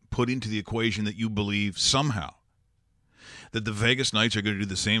 again, put into the equation that you believe somehow that the Vegas Knights are going to do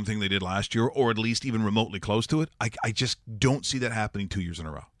the same thing they did last year, or at least even remotely close to it. I just don't see that happening 2 years in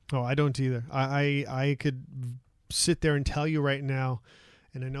a row. Oh, I don't either. I could sit there and tell you right now,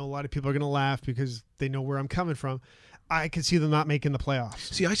 and I know a lot of people are going to laugh because they know where I'm coming from, I could see them not making the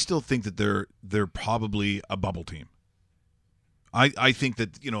playoffs. See, I still think that they're probably a bubble team. I think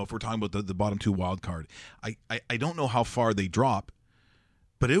that, if we're talking about the bottom two wild card, I don't know how far they drop,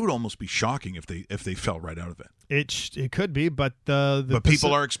 but it would almost be shocking if they fell right out of it. It could be, but but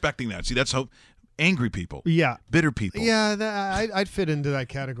people are expecting that. See, that's how angry people, bitter people. Yeah, I'd fit into that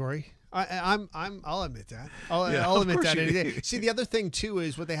category. I'll admit that. I'll admit that any day. See, the other thing too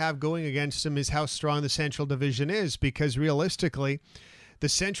is what they have going against them is how strong the Central Division is, because realistically, the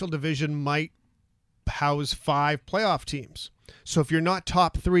Central Division might house 5 playoff teams. So if you're not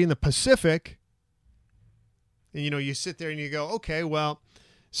top 3 in the Pacific, and you sit there and you go, okay, well,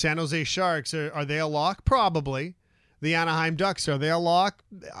 San Jose Sharks, are they a lock? Probably. The Anaheim Ducks, are they a lock?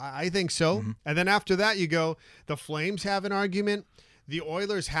 I think so. Mm-hmm. And then after that, you go, the Flames have an argument. The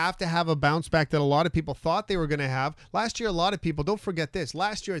Oilers have to have a bounce back that a lot of people thought they were going to have. Last year, a lot of people, don't forget this,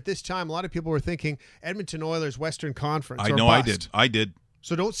 last year at this time, a lot of people were thinking Edmonton Oilers, Western Conference. I did.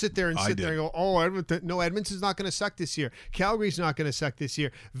 So don't sit there and go, oh, Edmonton. No, Edmonton's not going to suck this year. Calgary's not going to suck this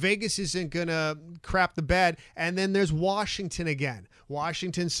year. Vegas isn't going to crap the bed. And then there's Washington again.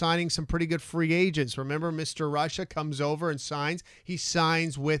 Washington signing some pretty good free agents. Remember, Mr. Russia comes over and signs. He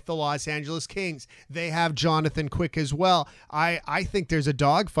signs with the Los Angeles Kings. They have Jonathan Quick as well. I think there's a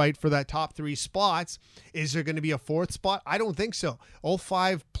dogfight for that top 3 spots. Is there going to be a 4th spot? I don't think so. All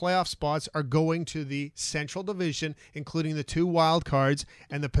 5 playoff spots are going to the Central Division, including the 2 wild cards.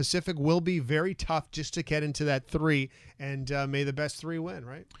 And the Pacific will be very tough just to get into that 3, and may the best 3 win,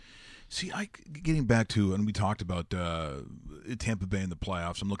 right? See, getting back to, and we talked about Tampa Bay in the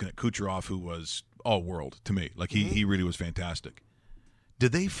playoffs, I'm looking at Kucherov, who was all world to me. Like, he really was fantastic.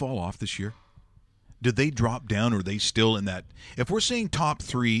 Did they fall off this year? Did they drop down, or are they still in that? If we're saying top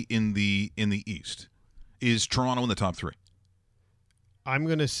 3 in the East, is Toronto in the top 3? I'm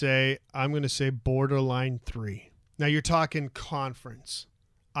gonna say borderline 3. Now you're talking conference.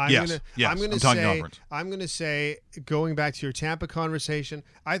 I'm talking conference. I'm going to say, going back to your Tampa conversation,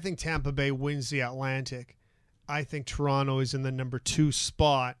 I think Tampa Bay wins the Atlantic. I think Toronto is in the number 2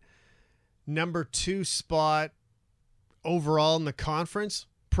 spot. Number 2 spot overall in the conference,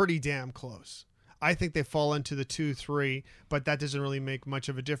 pretty damn close. I think they fall into the 2-3, but that doesn't really make much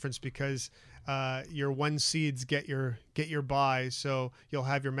of a difference because your 1 seeds get your bye. So you'll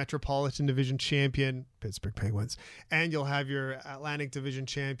have your Metropolitan Division champion, Pittsburgh Penguins, and you'll have your Atlantic Division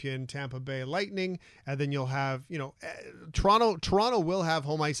champion, Tampa Bay Lightning, and then you'll have, Toronto will have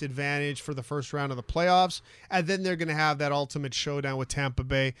home ice advantage for the first round of the playoffs, and then they're going to have that ultimate showdown with Tampa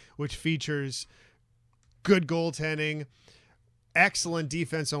Bay, which features good goaltending, excellent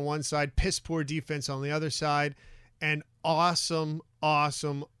defense on one side, piss poor defense on the other side, and awesome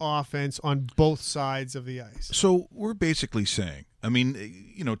offense on both sides of the ice. So we're basically saying, I mean,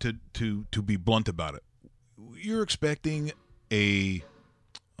 to be blunt about it, you're expecting you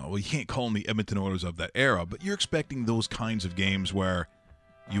can't call them the Edmonton Oilers of that era, but you're expecting those kinds of games where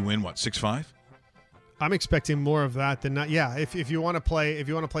you win 6-5. I'm expecting more of that than not. Yeah, if you want to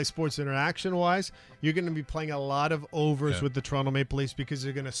play sports interaction wise, you're going to be playing a lot of overs with the Toronto Maple Leafs because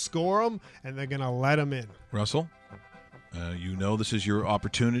they're going to score them and they're going to let them in. Russell, this is your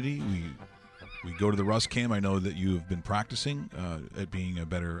opportunity. We go to the Russ Cam. I know that you have been practicing at being a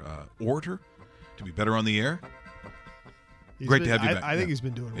better orator, to be better on the air. Great to have you back. I think he's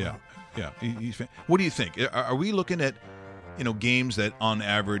been doing well. Yeah. What do you think? Are we looking at games that on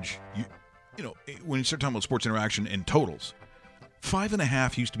average when you start talking about sports interaction and totals,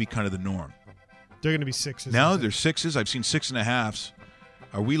 5.5 used to be kind of the norm. They're going to be 6s. Now there's 6s. I've seen 6.5s.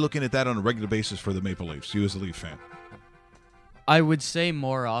 Are we looking at that on a regular basis for the Maple Leafs? You as a Leaf fan? I would say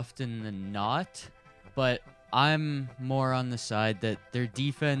more often than not, but I'm more on the side that their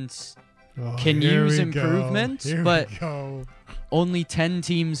defense can use improvement, but only 10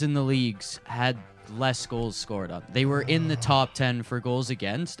 teams in the leagues had less goals scored on. They were in the top 10 for goals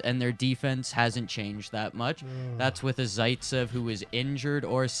against, and their defense hasn't changed that much. That's with a Zaitsev who is injured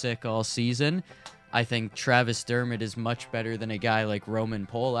or sick all season. I think Travis Dermott is much better than a guy like Roman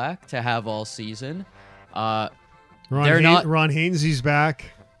Polak to have all season. Ron Hainsey's back.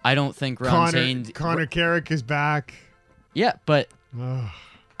 I don't think Connor Carrick is back. Yeah, but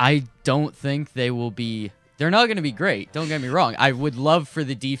I don't think they will be. They're not going to be great. Don't get me wrong. I would love for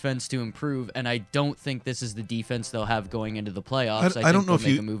the defense to improve, and I don't think this is the defense they'll have going into the playoffs. I don't know if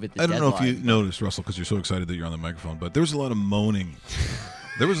you noticed, Russell, because you're so excited that you're on the microphone, but there was a lot of moaning.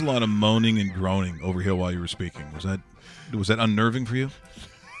 There was a lot of moaning and groaning over here while you were speaking. Was that unnerving for you?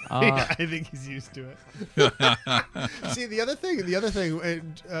 Yeah, I think he's used to it. See, the other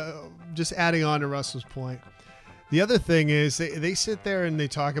thing, just adding on to Russell's point, the other thing is they sit there and they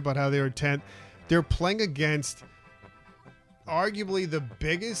talk about how they were 10th. They're playing against arguably the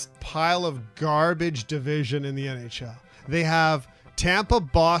biggest pile of garbage division in the NHL. They have Tampa,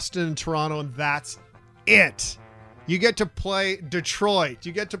 Boston, and Toronto, and that's it. You get to play Detroit.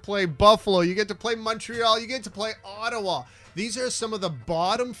 You get to play Buffalo. You get to play Montreal. You get to play Ottawa. These are some of the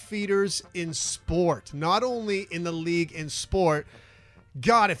bottom feeders in sport, not only in the league, in sport.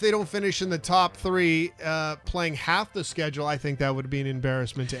 God, if they don't finish in the top 3 playing half the schedule, I think that would be an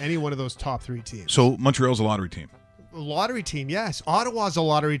embarrassment to any one of those top 3 teams. So Montreal's a lottery team. Lottery team, yes. Ottawa's a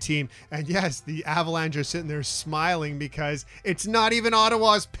lottery team. And yes, the Avalanche are sitting there smiling because it's not even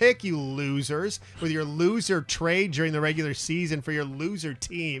Ottawa's pick, you losers, with your loser trade during the regular season for your loser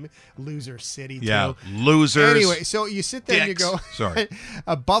team. Loser city, too. Yeah, losers. Anyway, so you sit there and you go, sorry.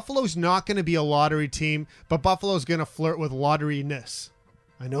 Buffalo's not going to be a lottery team, but Buffalo's going to flirt with lotteryness.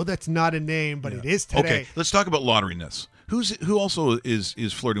 I know that's not a name, but it is today. Okay, let's talk about lotteryness. Who also is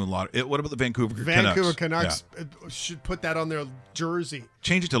flirting with lottery? What about the Vancouver Canucks? Vancouver Canucks should put that on their jersey.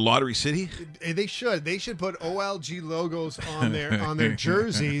 Change it to Lottery City? They should. They should put OLG logos on their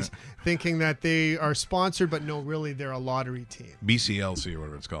jerseys, thinking that they are sponsored, but no, really they're a lottery team. BCLC or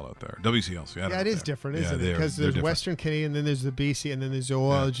whatever it's called out there. WCLC. Yeah, it is different, isn't it? Because there's Western Canadian, then there's the BC, and then there's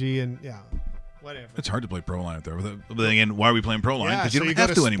OLG, and whatever. It's hard to play Pro Line out there. But then again, why are we playing Pro Line? Because you don't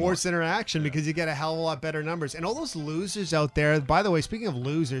have to anymore. Sports Interaction because you get a hell of a lot better numbers. And all those losers out there, by the way, speaking of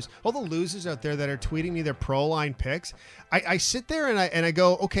losers, all the losers out there that are tweeting me their Pro Line picks, I sit there and I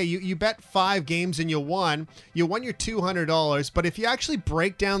go, okay, you bet 5 games and you won your $200. But if you actually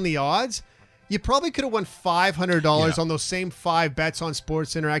break down the odds, you probably could have won $500 on those same 5 bets on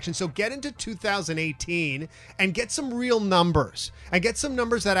Sports Interaction. So get into 2018 and get some real numbers and get some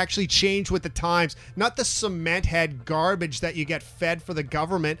numbers that actually change with the times, not the cement head garbage that you get fed for the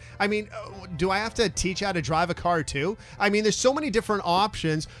government. I mean, do I have to teach how to drive a car too? I mean, there's so many different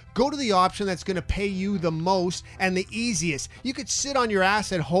options. Go to the option that's going to pay you the most and the easiest. You could sit on your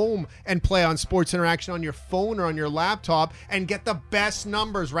ass at home and play on Sports Interaction on your phone or on your laptop and get the best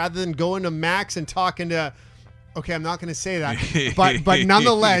numbers rather than going to Max and talking to Okay, I'm not going to say that, but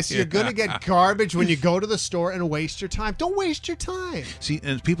nonetheless, you're going to get garbage when you go to the store and waste your time. Don't waste your time. See,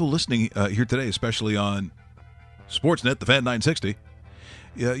 and people listening here today, especially on Sportsnet, the Fan 960,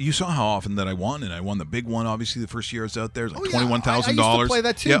 you saw how often that I won, and I won the big one. Obviously, the first year I was out there, it was like $21,000. I used to play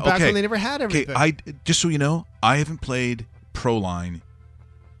that too, back when they never had everything. Okay, just so you know, I haven't played Proline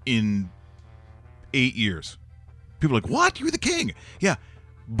in 8 years. People are like, what? You were the king. Yeah,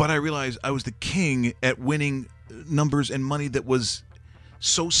 but I realized I was the king at winning numbers and money that was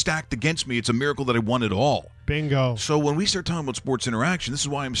so stacked against me. It's a miracle that I won it all. Bingo. So when we start talking about sports interaction, this is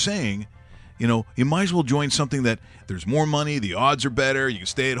why I'm saying, you might as well join something that there's more money, the odds are better, you can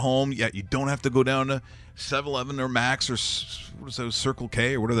stay at home, yet you don't have to go down to 7-Eleven or Max or what is that, Circle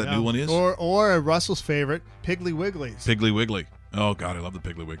K or whatever that new one is. Or Russell's favorite, Piggly Wigglies. Piggly Wiggly. Oh, God, I love the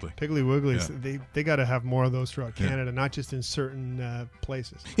Piggly Wiggly. Piggly Wigglies. Yeah. They got to have more of those throughout Canada, not just in certain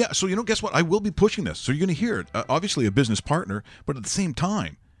places. Yeah, so guess what? I will be pushing this. So you're going to hear it. Obviously a business partner, but at the same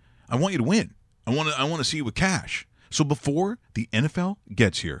time, I want you to win. I want to see you with cash. So before the NFL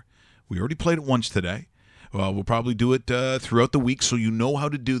gets here, we already played it once today. We'll probably do it throughout the week so you know how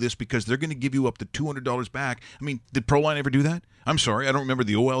to do this because they're going to give you up to $200 back. I mean, did Proline ever do that? I'm sorry. I don't remember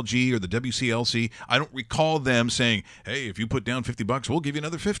the OLG or the WCLC. I don't recall them saying, hey, if you put down $50, we'll give you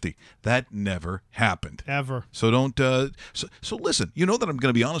another $50. That never happened. Ever. So don't so listen, you know that I'm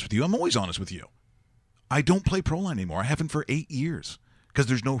going to be honest with you. I'm always honest with you. I don't play Proline anymore. I haven't for 8 years because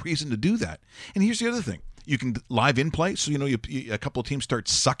there's no reason to do that. And here's the other thing. You can live in play. So, a couple of teams start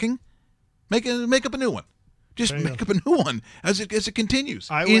sucking. Make up a new one. Just make up a new one as it continues.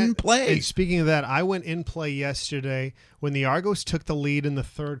 Play. And speaking of that, I went in play yesterday when the Argos took the lead in the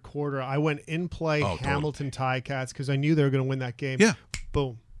third quarter. I went in play Hamilton Ticats because I knew they were going to win that game. Yeah.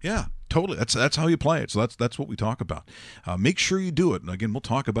 Boom. Yeah, totally. That's how you play it. So that's what we talk about. Make sure you do it. And again, we'll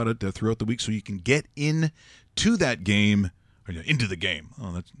talk about it throughout the week so you can get into that game. Into the game.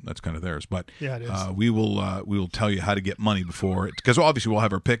 Oh, that's kind of theirs, but yeah, it is. We will tell you how to get money before it because obviously we'll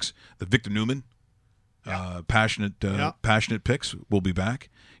have our picks. The Victor Newman, passionate picks will be back.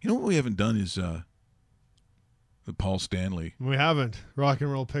 You know what we haven't done is the Paul Stanley. We haven't rock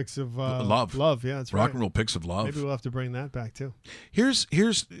and roll picks of love. Love, yeah, that's right. Rock and roll picks of love. Maybe we'll have to bring that back too. Here's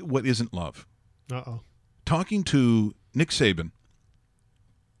what isn't love. Talking to Nick Saban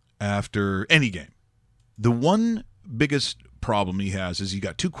after any game, the one biggest problem he has is he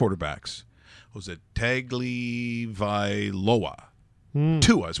got two quarterbacks. Was it Tagovailoa?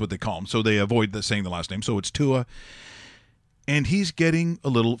 Tua is what they call him, so they avoid saying the last name. So it's Tua, and he's getting a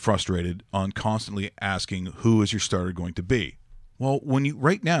little frustrated on constantly asking who is your starter going to be. Well,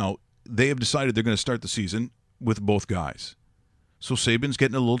 right now they have decided they're going to start the season with both guys, so Saban's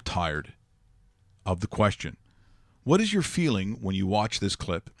getting a little tired of the question. What is your feeling when you watch this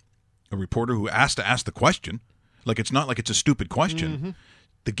clip? A reporter who asked to ask the question. Like it's not like it's a stupid question. Mm-hmm.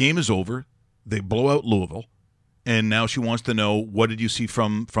 The game is over. They blow out Louisville, and now she wants to know what did you see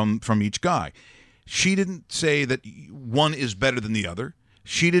from each guy. She didn't say that one is better than the other.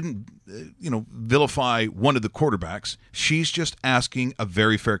 She didn't vilify one of the quarterbacks. She's just asking a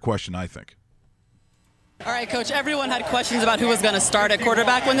very fair question, I think. All right, Coach, everyone had questions about who was going to start at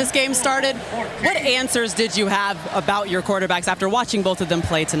quarterback when this game started. What answers did you have about your quarterbacks after watching both of them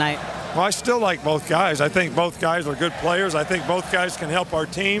play tonight? Well, I still like both guys. I think both guys are good players. I think both guys can help our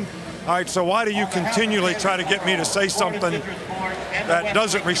team. All right, so why do you continually try to get me to say something that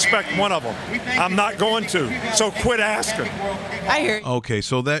doesn't respect one of them? I'm not going to, so quit asking. I hear you. Okay,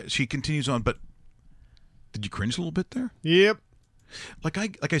 so that she continues on, but did you cringe a little bit there? Yep.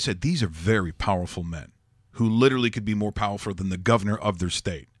 Like I said, these are very powerful men who literally could be more powerful than the governor of their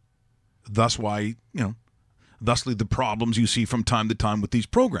state. Thusly the problems you see from time to time with these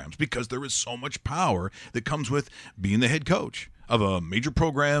programs, because there is so much power that comes with being the head coach of a major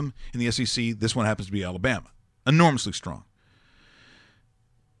program in the SEC. This one happens to be Alabama. Enormously strong.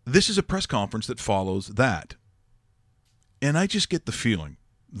 This is a press conference that follows that. And I just get the feeling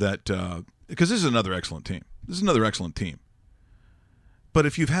that, because this is another excellent team. But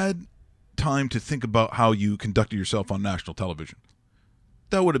if you've had time to think about how you conducted yourself on national television,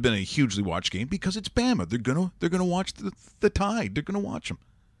 that would have been a hugely watched game because it's Bama. They're gonna watch the Tide. They're gonna watch them.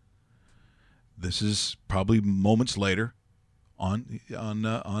 This is probably moments later, on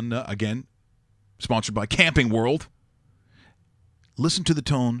again, sponsored by Camping World. Listen to the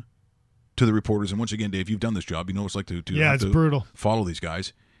tone to the reporters, and once again, Dave, you've done this job. You know what it's like to it's brutal. Follow these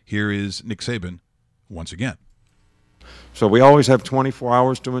guys. Here is Nick Saban once again. So we always have 24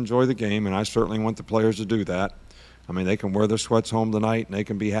 hours to enjoy the game, and I certainly want the players to do that. I mean, they can wear their sweats home tonight, and they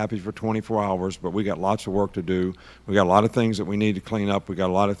can be happy for 24 hours, but we got lots of work to do. We got a lot of things that we need to clean up. We got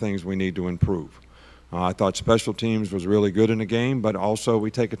a lot of things we need to improve. I thought special teams was really good in the game, but also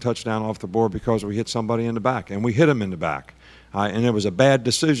we take a touchdown off the board because we hit somebody in the back, and we hit him in the back. And it was a bad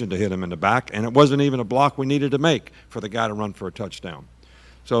decision to hit him in the back, and it wasn't even a block we needed to make for the guy to run for a touchdown.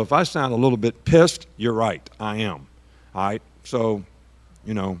 So if I sound a little bit pissed, you're right, I am. All right, so,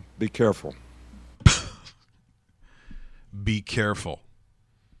 be careful. Be careful.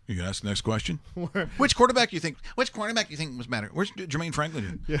 You can ask the next question. Which quarterback do you think was better? Where's Jermaine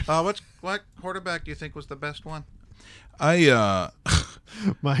Franklin? Yeah. What quarterback do you think was the best one? My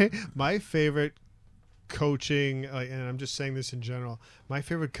favorite coaching, and I'm just saying this in general, my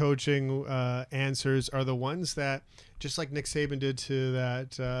favorite coaching answers are the ones that, just like Nick Saban did to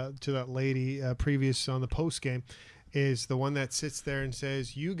that lady previous on the post game, is the one that sits there and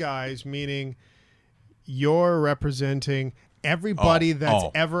says, "You guys," meaning you're representing everybody that's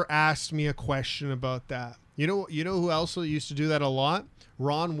ever asked me a question about that. You know who else used to do that a lot?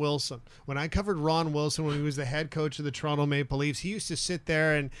 Ron Wilson. When I covered Ron Wilson when he was the head coach of the Toronto Maple Leafs, he used to sit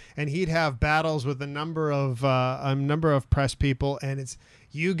there and he'd have battles with a number of press people, and it's,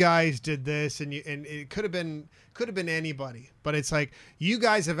 you guys did this, and it could have been anybody, but it's like, you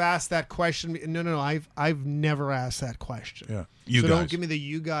guys have asked that question. No, I've never asked that question. Yeah, so don't give me the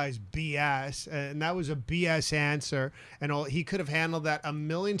you guys BS, and that was a BS answer, and he could have handled that a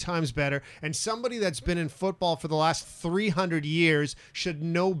million times better. And somebody that's been in football for the last 300 years should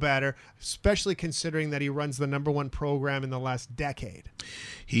know better, especially considering that he runs the #1 program in the last decade.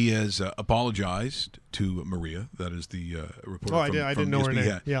 He has apologized to Maria. That is the reporter. I didn't know her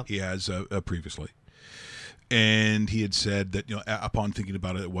name. He has previously. And he had said that, upon thinking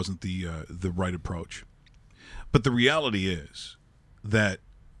about it, it wasn't the right approach. But the reality is that,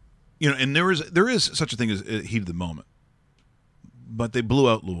 and there is such a thing as heat of the moment. But they blew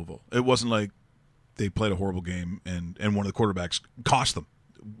out Louisville. It wasn't like they played a horrible game and one of the quarterbacks cost them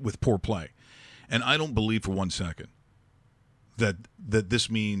with poor play. And I don't believe for 1 second that this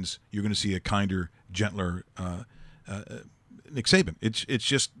means you're going to see a kinder, gentler Nick Saban. It's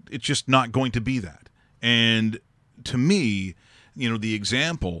just not going to be that. And to me, the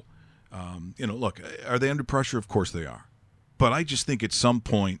example, look, are they under pressure? Of course they are. But I just think at some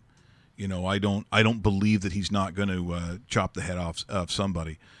point, I don't believe that he's not going to chop the head off of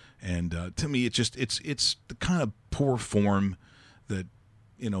somebody. And to me, it's the kind of poor form that,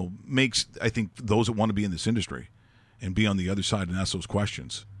 makes, I think, those that want to be in this industry and be on the other side and ask those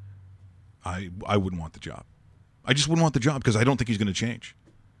questions, I wouldn't want the job. I just wouldn't want the job because I don't think he's going to change.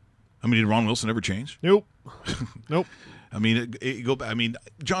 I mean, did Ron Wilson ever change? Nope. I mean,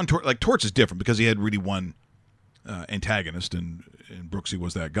 John Torts is different because he had really one antagonist, and Brooksy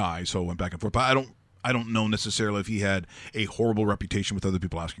was that guy, so it went back and forth. But I don't know necessarily if he had a horrible reputation with other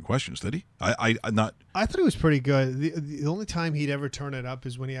people asking questions. Did he? I thought he was pretty good. The only time he'd ever turn it up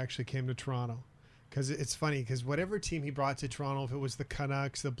is when he actually came to Toronto. Because it's funny, because whatever team he brought to Toronto, if it was the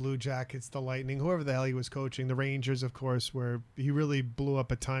Canucks, the Blue Jackets, the Lightning, whoever the hell he was coaching, the Rangers, of course, where he really blew up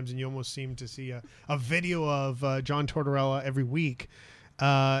at times, and you almost seemed to see a video of John Tortorella every week.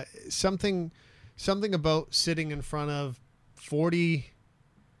 Something about sitting in front of 40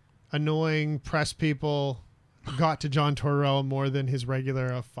 annoying press people got to John Tortorella more than his regular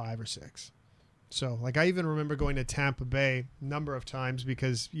of 5 or 6. So, I even remember going to Tampa Bay a number of times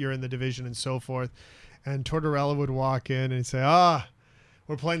because you're in the division and so forth. And Tortorella would walk in and say,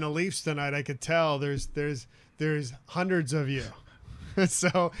 we're playing the Leafs tonight. I could tell there's hundreds of you.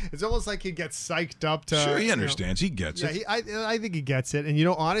 So it's almost like he gets psyched up to. Sure, he understands. He gets it. I think he gets it. And,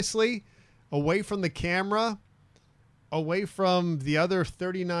 honestly, away from the camera, away from the other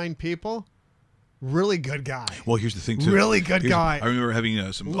 39 people, really good guy. Well, here's the thing, too. Really good guy. I remember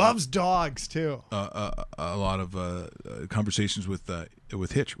having some... Loves dogs, too. A lot of conversations with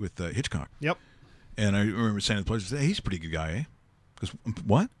Hitchcock. Yep. And I remember saying to the players, hey, he's a pretty good guy, eh? He goes,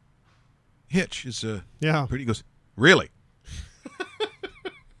 what? Hitch is pretty... He goes, really?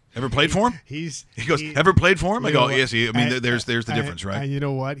 Ever played for him? He goes, ever played for him? I go, yes. There's the difference, right? And you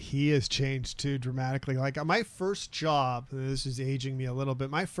know what? He has changed, too, dramatically. My first job, this is aging me a little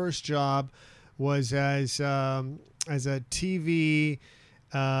bit, my first job was as a TV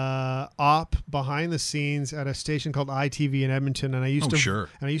op behind the scenes at a station called ITV in Edmonton, and I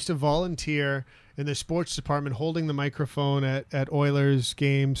used to volunteer in the sports department, holding the microphone at Oilers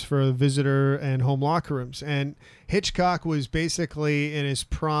games for visitor and home locker rooms. And Hitchcock was basically in his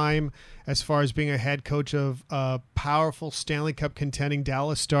prime as far as being a head coach of a powerful Stanley Cup contending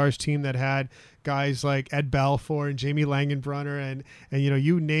Dallas Stars team that had guys like Ed Balfour and Jamie Langenbrunner and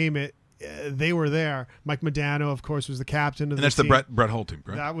you name it. They were there. Mike Modano, of course, was the captain of the team. And that's the Brett Hull team,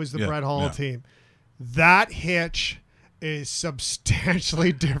 right? That was the Brett Hull team. That Hitch is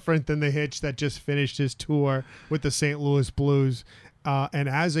substantially different than the Hitch that just finished his tour with the St. Louis Blues. And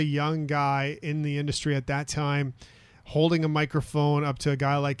as a young guy in the industry at that time, holding a microphone up to a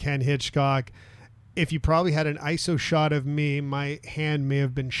guy like Ken Hitchcock, if you probably had an ISO shot of me, my hand may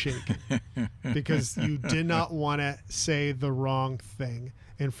have been shaking because you did not want to say the wrong thing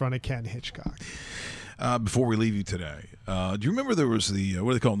in front of Ken Hitchcock. Before we leave you today, do you remember there was the,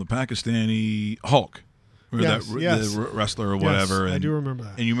 what do they call him, the Pakistani Hulk? Yes, the wrestler or whatever. Yes, and, I do remember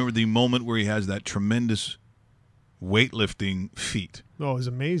that. And you remember the moment where he has that tremendous weightlifting feat. Oh, it was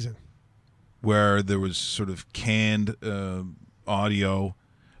amazing. Where there was sort of canned audio.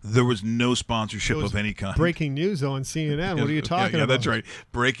 There was no sponsorship of any kind. Breaking news, though, on CNN. What are you talking about? Yeah, that's right.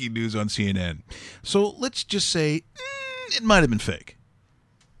 Breaking news on CNN. So let's just say it might have been fake.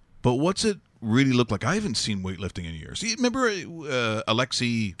 But what's it really look like? I haven't seen weightlifting in years. You remember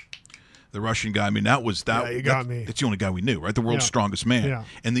Alexei, the Russian guy? I mean, that was that. Yeah, you got me. That's the only guy we knew, right? The world's strongest man. Yeah.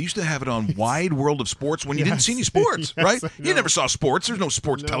 And they used to have it on Wide World of Sports when you didn't see any sports, right? You never saw sports. There's no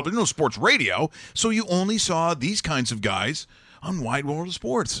sports television, no sports radio. So you only saw these kinds of guys on Wide World of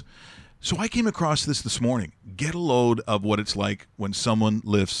Sports. So I came across this morning. Get a load of what it's like when someone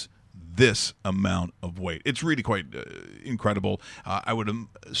lifts this amount of weight. It's really quite incredible. I would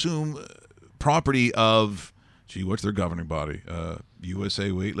assume property of, what's their governing body? USA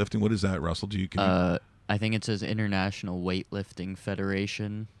Weightlifting. What is that, Russell? I think it says International Weightlifting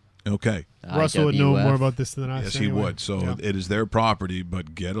Federation. Okay. Russell would know more about this than us. Yes, anyway. he would. So it is their property,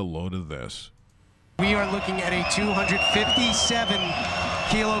 but get a load of this. We are looking at a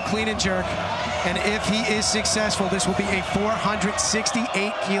 257-kilo clean and jerk, and if he is successful, this will be a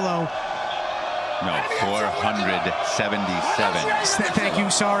 468-kilo. No, 477. Thank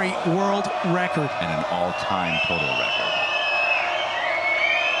you, sorry, world record. And an all-time total record.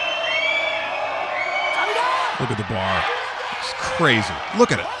 Look at the bar. It's crazy.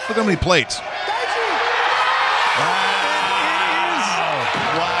 Look at it. Look how many plates.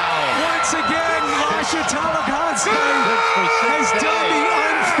 Once again, Masha Talakansky has done the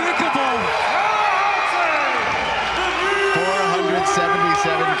unthinkable.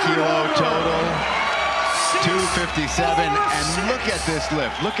 477 kilo total, 257, and look at this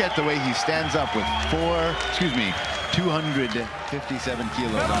lift. Look at the way he stands up with 257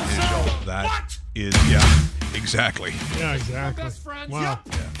 kilos on his shoulder. That is, exactly. Yeah, exactly. Wow.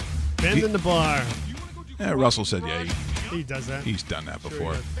 Bending the bar. Yeah, Russell said, he does that. He's done that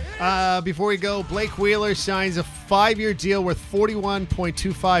before. Before we go, Blake Wheeler signs a 5-year deal worth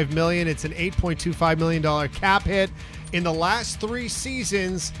 $41.25 million. It's an $8.25 million cap hit. In the last 3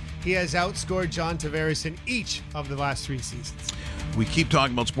 seasons, he has outscored John Tavares in each of the last 3 seasons. We keep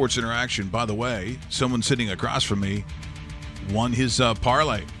talking about Sports Interaction. By the way, someone sitting across from me won his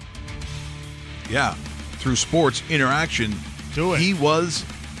parlay. Yeah, through Sports Interaction. Do it. He was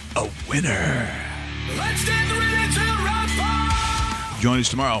a winner. Let's get ready to rock. Join us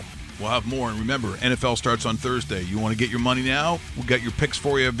tomorrow. We'll have more. And remember, NFL starts on Thursday. You want to get your money now? We've got your picks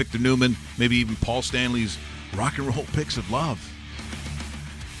for you. Victor Newman, maybe even Paul Stanley's rock and roll picks of love.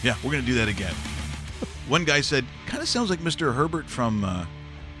 Yeah, we're going to do that again. One guy said, kind of sounds like Mr. Herbert from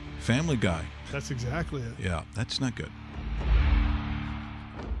Family Guy. That's exactly it. Yeah, that's not good.